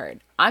you can be heard.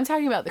 I'm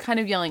talking about the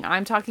kind of yelling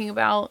I'm talking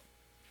about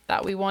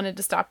that we wanted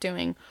to stop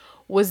doing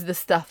was the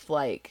stuff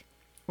like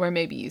where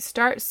maybe you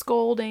start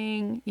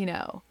scolding,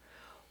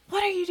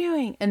 what are you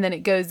doing? And then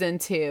it goes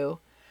into,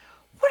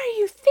 what are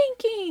you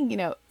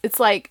thinking? It's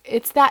like,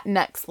 it's that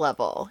next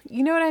level.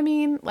 You know what I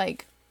mean?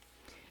 Like,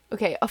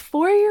 okay, a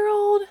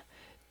 4-year-old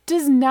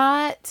does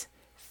not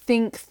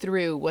think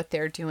through what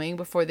they're doing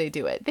before they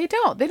do it. They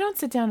don't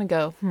sit down and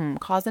go,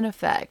 cause and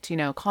effect,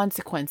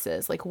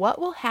 consequences. Like, what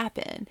will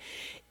happen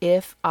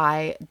if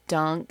I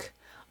dunk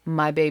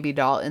my baby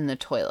doll in the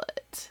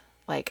toilet?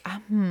 Like,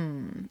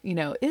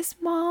 is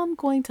mom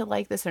going to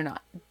like this or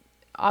not?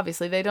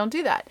 Obviously, they don't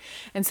do that.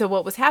 And so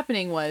what was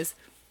happening was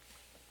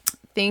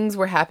things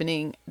were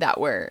happening that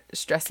were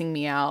stressing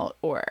me out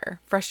or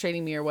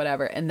frustrating me or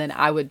whatever. And then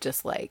I would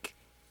just like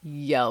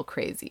yell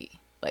crazy,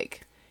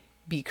 like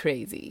be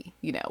crazy.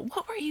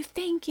 What were you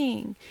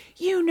thinking?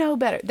 You know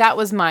better. That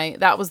was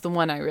the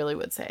one I really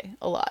would say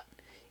a lot.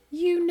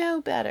 You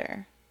know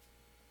better.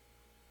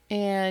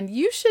 And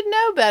you should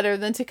know better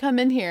than to come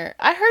in here.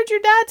 I heard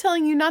your dad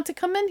telling you not to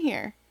come in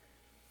here.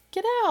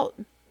 Get out.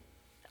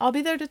 I'll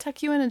be there to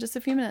tuck you in just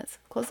a few minutes.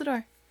 Close the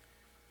door.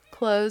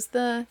 Close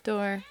the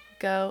door.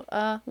 Go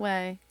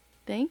away.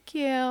 Thank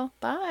you.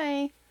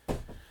 Bye.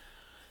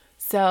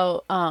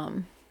 So,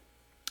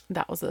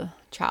 that was a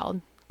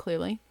child,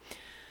 clearly.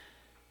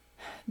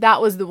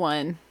 That was the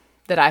one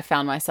that I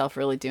found myself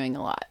really doing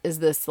a lot, is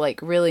this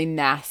like really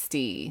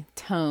nasty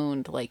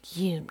toned, like,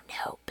 you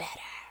know better.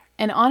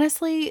 And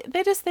honestly,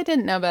 they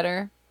didn't know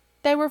better.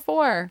 They were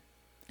 4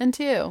 and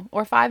 2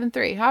 or 5 and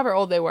 3, however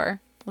old they were.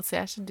 Let's see,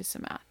 I should do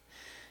some math.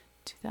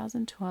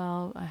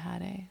 2012, I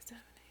had a 7, 8, 9,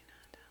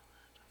 10,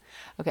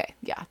 11. Okay,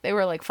 yeah, they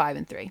were like 5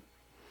 and 3.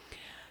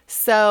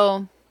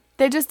 So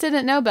they just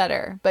didn't know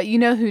better. But you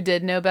know who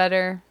did know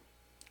better?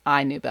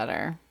 I knew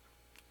better.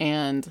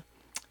 And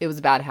it was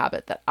a bad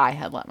habit that I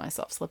had let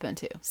myself slip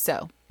into.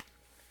 So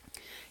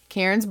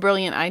Karen's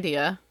brilliant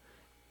idea,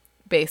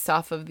 based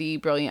off of the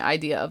brilliant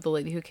idea of the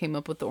lady who came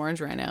up with the orange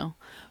rhino,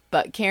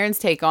 but Karen's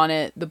take on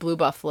it, the blue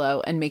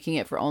buffalo, and making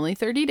it for only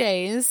 30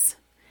 days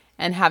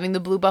and having the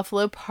blue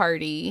buffalo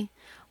party,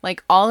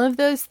 like all of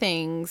those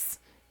things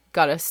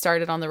got us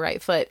started on the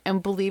right foot.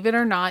 And believe it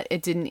or not,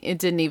 it didn't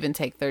even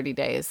take 30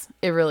 days.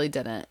 It really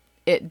didn't.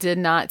 It did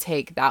not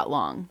take that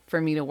long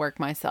for me to work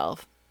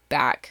myself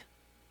back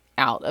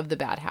out of the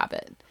bad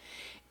habit.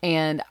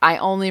 And I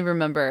only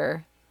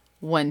remember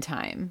one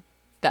time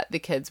that the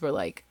kids were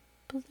like,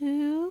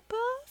 blue buffalo.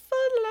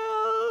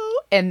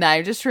 And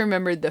I just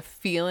remembered the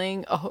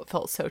feeling. Oh, it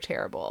felt so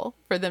terrible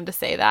for them to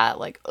say that.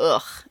 Like,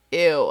 ugh,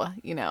 ew.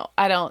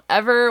 I don't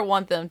ever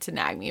want them to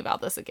nag me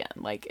about this again.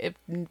 Like, if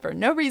for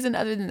no reason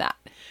other than that.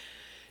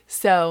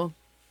 So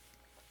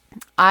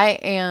I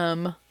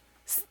am,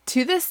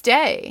 to this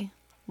day,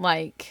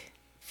 like,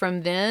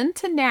 from then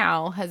to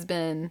now has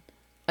been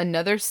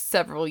another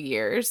several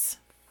years,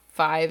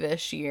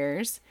 5-ish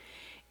years.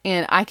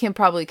 And I can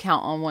probably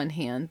count on one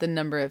hand the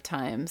number of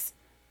times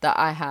that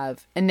I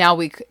have. And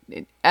now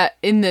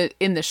in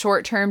the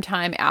short term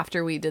time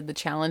after we did the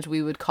challenge,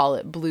 we would call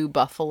it blue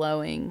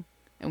buffaloing.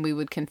 And we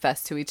would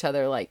confess to each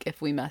other, like,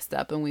 if we messed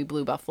up and we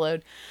blue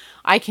buffaloed.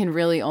 I can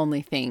really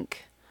only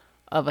think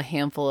of a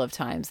handful of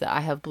times that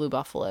I have blue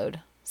buffaloed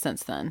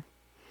since then.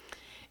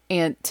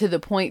 And to the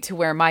point to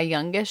where my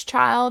youngest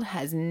child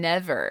has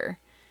never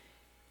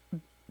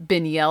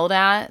been yelled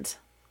at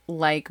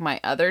like my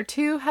other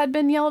two had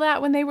been yelled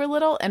at when they were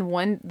little. And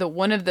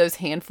one of those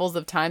handfuls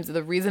of times,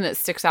 the reason it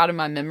sticks out in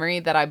my memory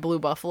that I blue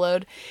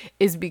buffaloed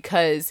is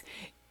because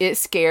it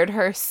scared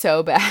her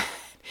so bad.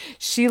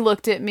 She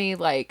looked at me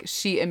like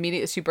she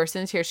burst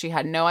into tears. She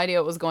had no idea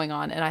what was going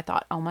on. And I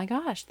thought, oh my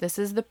gosh, this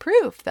is the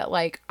proof that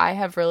like I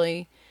have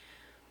really,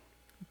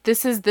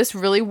 this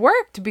really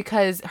worked,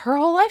 because her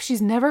whole life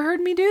she's never heard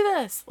me do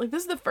this. Like,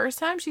 this is the first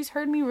time she's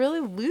heard me really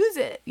lose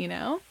it,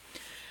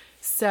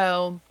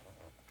 So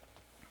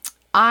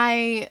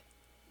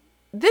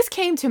this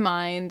came to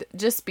mind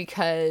just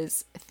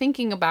because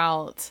thinking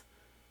about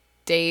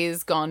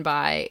days gone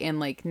by and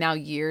like now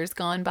years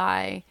gone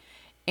by,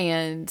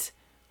 and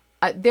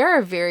there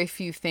are very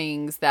few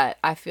things that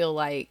I feel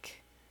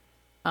like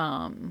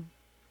like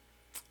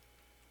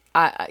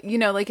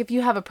if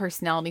you have a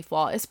personality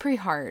flaw, it's pretty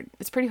hard.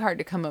 It's pretty hard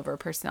to come over a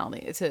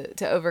personality,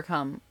 to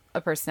overcome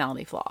a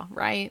personality flaw,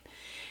 right?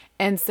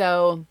 And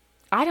so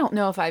I don't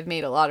know if I've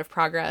made a lot of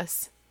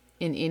progress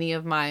in any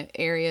of my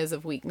areas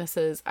of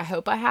weaknesses. I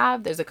hope I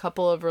have. There's a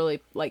couple of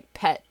really like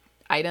pet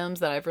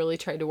items that I've really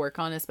tried to work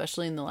on,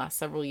 especially in the last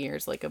several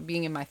years, like of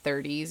being in my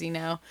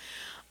 30s,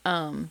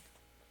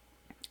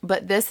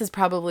 But this is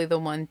probably the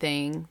one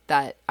thing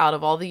that out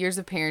of all the years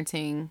of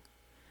parenting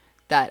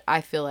that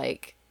I feel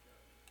like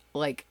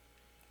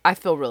I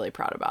feel really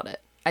proud about it.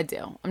 I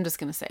do. I'm just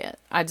going to say it.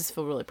 I just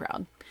feel really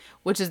proud,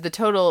 which is the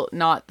total,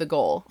 not the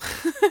goal.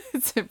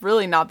 It's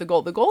really not the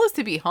goal. The goal is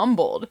to be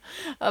humbled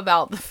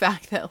about the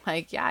fact that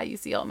like, yeah, you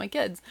see all my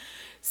kids.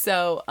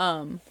 So,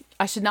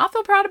 I should not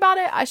feel proud about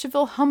it. I should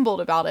feel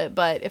humbled about it.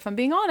 But if I'm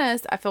being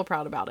honest, I feel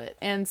proud about it.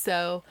 And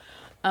so,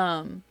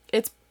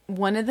 it's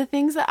one of the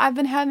things that I've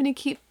been having to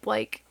keep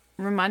like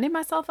reminding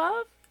myself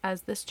of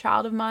as this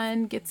child of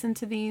mine gets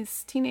into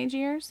these teenage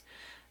years.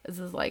 This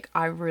is like,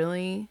 I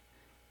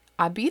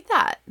beat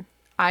that.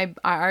 I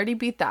already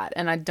beat that.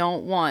 And I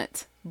don't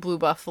want blue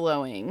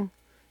buffaloing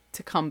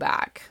to come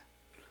back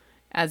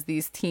as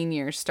these teen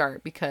years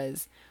start,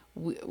 because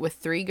with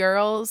 3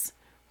 girls,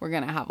 we're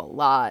going to have a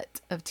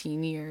lot of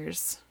teen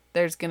years.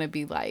 There's going to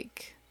be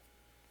like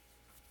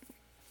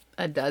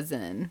a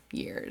dozen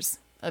years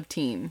of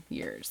teen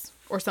years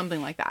or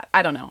something like that.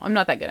 I don't know. I'm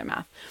not that good at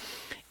math.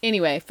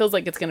 Anyway, feels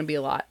like it's going to be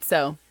a lot.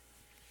 So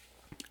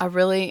I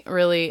really,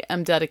 really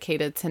am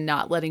dedicated to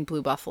not letting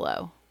blue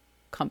buffalo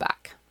come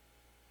back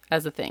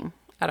as a thing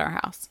at our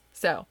house.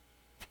 So,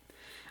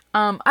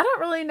 I don't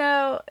really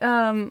know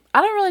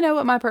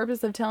what my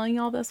purpose of telling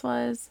y'all this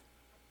was,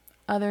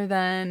 other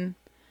than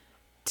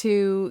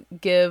to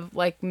give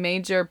like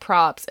major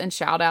props and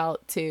shout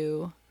out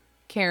to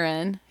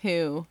Karen,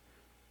 who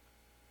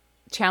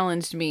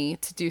challenged me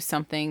to do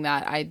something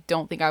that I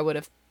don't think I would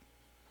have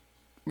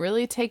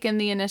really taken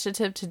the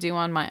initiative to do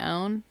on my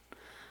own.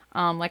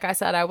 Like I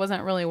said, I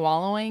wasn't really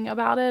wallowing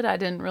about it. I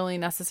didn't really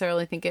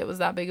necessarily think it was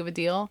that big of a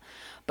deal.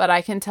 But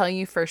I can tell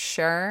you for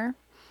sure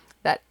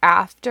that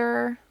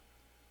after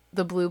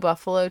the Blue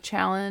Buffalo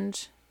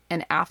Challenge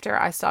and after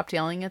I stopped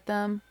yelling at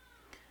them,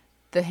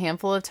 the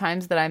handful of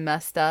times that I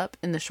messed up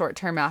in the short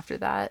term after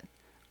that,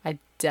 I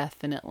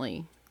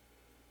definitely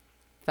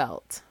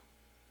felt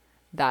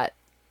that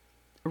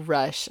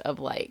rush of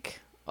like,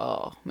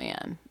 oh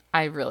man,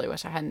 I really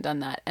wish I hadn't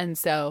done that. And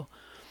so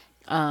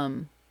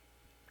I'm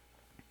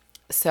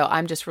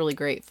just really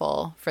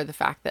grateful for the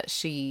fact that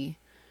she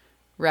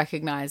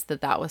recognized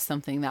that that was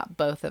something that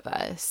both of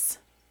us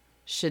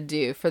should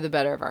do for the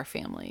better of our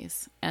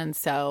families. And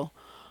so,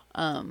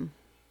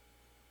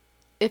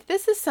 if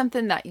this is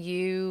something that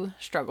you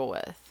struggle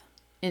with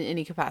in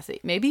any capacity,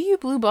 maybe you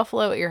blue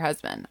buffalo at your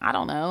husband. I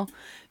don't know.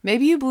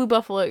 Maybe you blue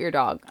buffalo at your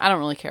dog. I don't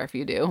really care if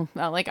you do.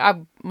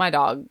 My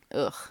dog,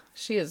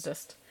 she's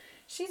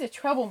a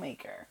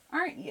troublemaker,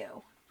 aren't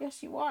you?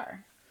 Yes, you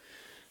are.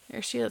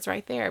 There she is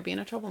right there being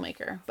a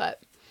troublemaker.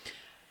 But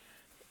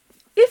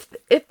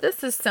if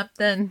this is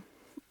something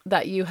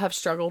that you have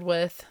struggled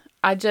with,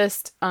 I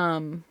just,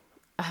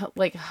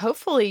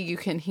 hopefully you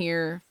can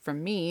hear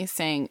from me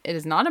saying it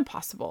is not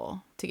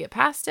impossible to get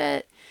past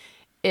it.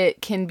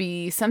 It can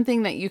be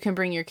something that you can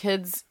bring your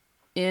kids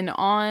in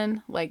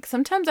on. Like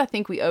sometimes I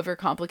think we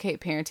overcomplicate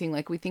parenting.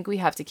 Like we think we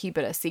have to keep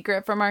it a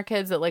secret from our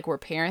kids that like we're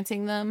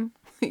parenting them.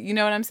 You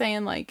know what I'm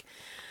saying? Like,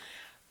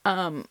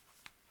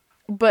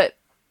 but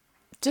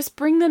just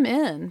bring them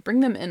in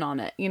on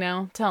it,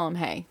 tell them,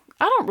 hey,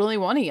 I don't really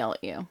want to yell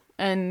at you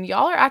and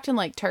y'all are acting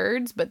like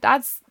turds, but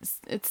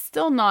it's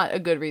still not a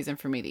good reason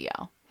for me to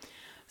yell.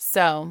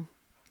 So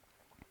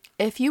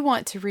if you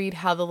want to read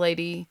how the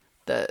lady,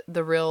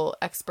 the real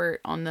expert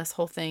on this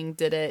whole thing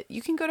did it,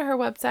 you can go to her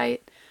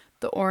website,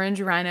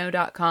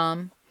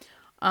 theorangerhino.com.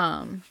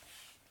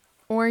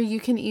 Or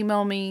you can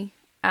email me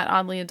at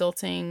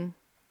oddlyadulting,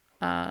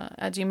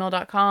 at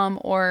gmail.com,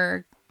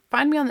 or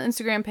find me on the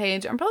Instagram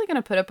page. I'm probably going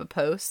to put up a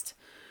post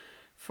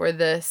for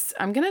this.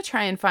 I'm going to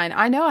try and find,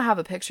 I know I have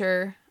a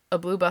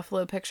blue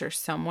buffalo picture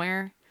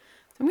somewhere.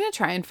 So I'm going to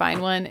try and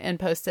find one and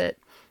post it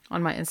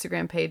on my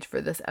Instagram page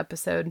for this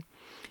episode.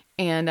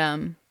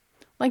 And,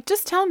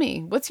 just tell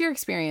me, what's your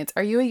experience?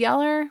 Are you a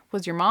yeller?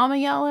 Was your mom a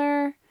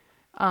yeller?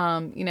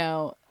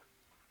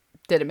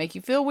 Did it make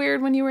you feel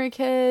weird when you were a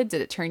kid?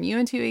 Did it turn you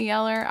into a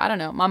yeller? I don't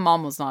know. My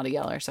mom was not a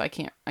yeller, so I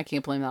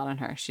can't blame that on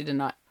her. She did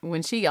not.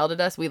 When she yelled at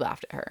us, we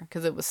laughed at her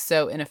because it was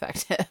so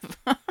ineffective.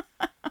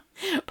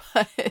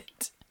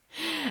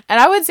 And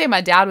I would say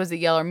my dad was a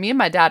yeller. Me and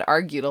my dad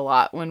argued a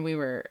lot when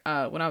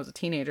I was a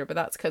teenager, but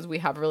that's because we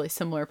have really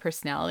similar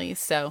personalities.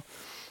 So,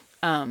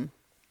 I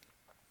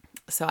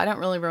don't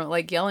really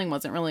like yelling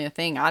wasn't really a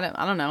thing. I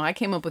don't know. I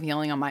came up with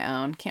yelling on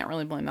my own. Can't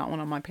really blame that one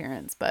on my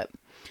parents, but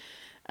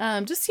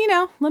just,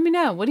 let me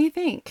know. What do you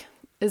think?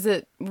 Is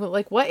it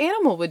like, what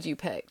animal would you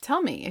pick?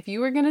 Tell me, if you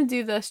were going to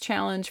do this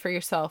challenge for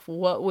yourself,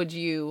 what would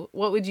you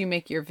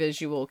make your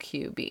visual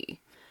cue be?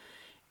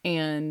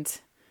 And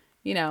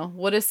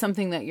what is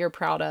something that you're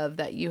proud of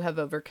that you have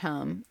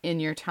overcome in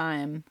your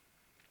time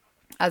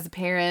as a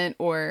parent?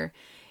 Or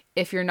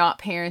if you're not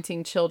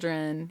parenting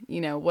children,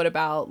 what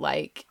about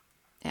like,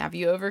 have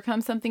you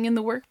overcome something in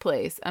the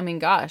workplace? I mean,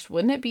 gosh,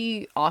 wouldn't it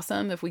be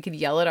awesome if we could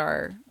yell at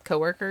our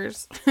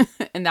coworkers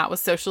and that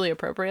was socially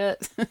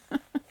appropriate?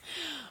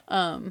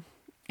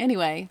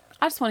 Anyway,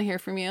 I just want to hear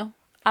from you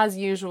as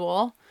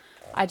usual.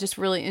 I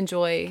really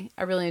enjoy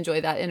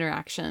that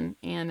interaction,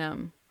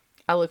 and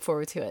I look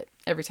forward to it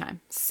every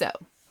time. So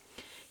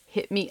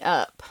hit me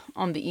up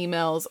on the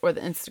emails or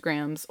the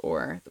Instagrams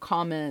or the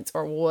comments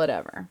or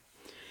whatever.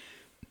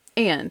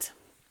 And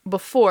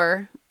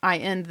before I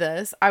end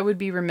this, I would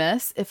be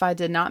remiss if I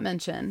did not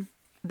mention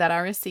that I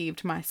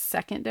received my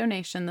second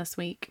donation this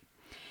week.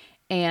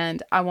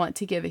 And I want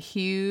to give a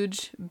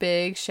huge,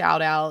 big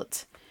shout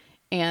out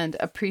and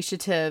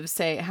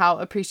say how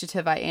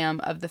appreciative I am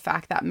of the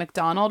fact that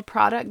McDonald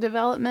Product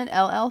Development,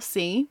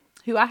 LLC,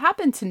 who I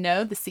happen to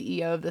know the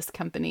CEO of this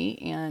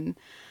company, and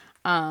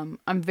I'm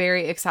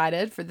very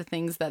excited for the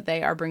things that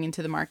they are bringing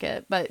to the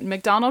market. But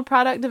McDonald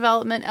Product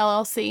Development,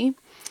 LLC,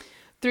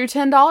 threw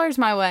 $10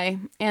 my way,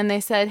 and they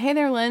said, "Hey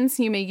there, Linz,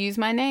 you may use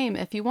my name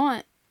if you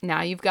want."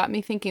 Now you've got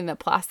me thinking that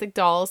plastic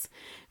dolls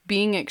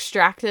being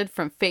extracted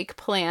from fake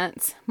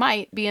plants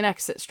might be an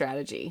exit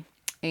strategy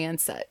and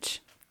such.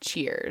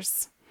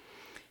 Cheers.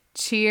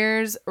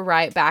 Cheers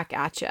right back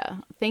at you.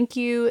 Thank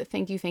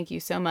you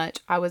so much.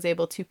 I was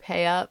able to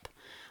pay up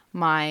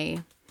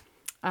my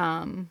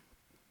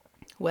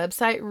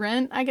website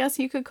rent, I guess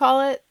you could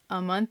call it,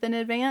 a month in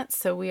advance.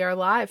 So we are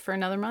live for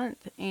another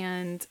month,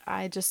 and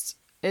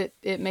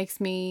it makes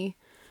me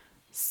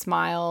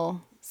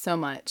smile so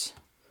much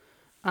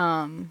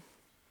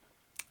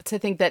to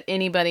think that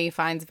anybody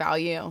finds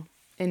value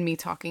in me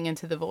talking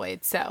into the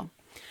void. So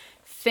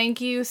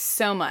thank you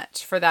so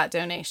much for that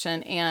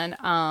donation.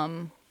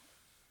 And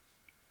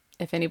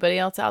if anybody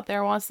else out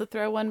there wants to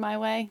throw one my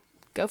way,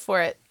 go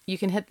for it. You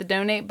can hit the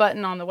donate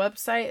button on the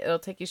website. It'll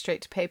take you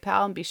straight to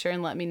PayPal, and be sure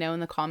and let me know in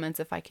the comments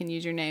if I can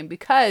use your name,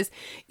 because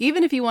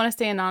even if you want to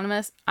stay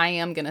anonymous, I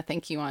am going to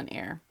thank you on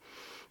air,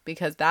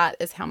 because that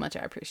is how much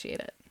I appreciate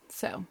it.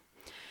 So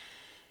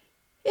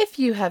if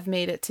you have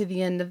made it to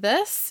the end of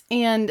this,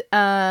 and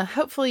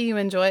hopefully you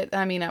enjoy it.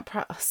 I mean, a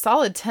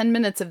solid 10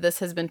 minutes of this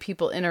has been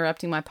people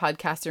interrupting my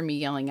podcast or me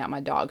yelling at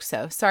my dog.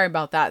 So sorry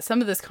about that. Some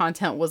of this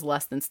content was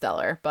less than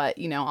stellar, but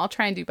I'll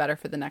try and do better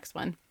for the next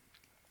one.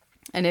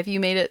 And if you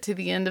made it to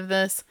the end of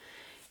this,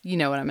 you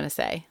know what I'm going to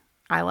say.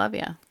 I love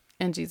you.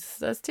 And Jesus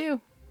does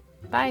too.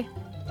 Bye.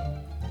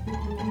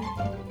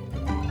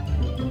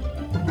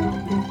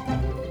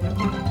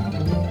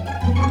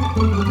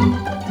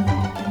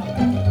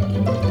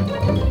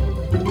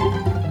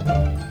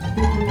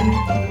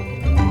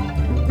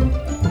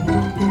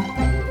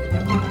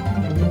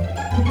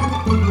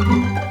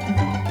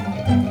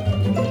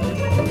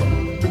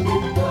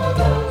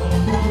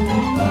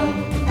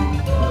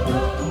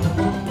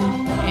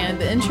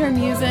 Intro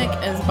music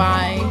is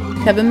by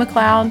Kevin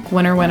MacLeod,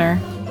 Winner Winner.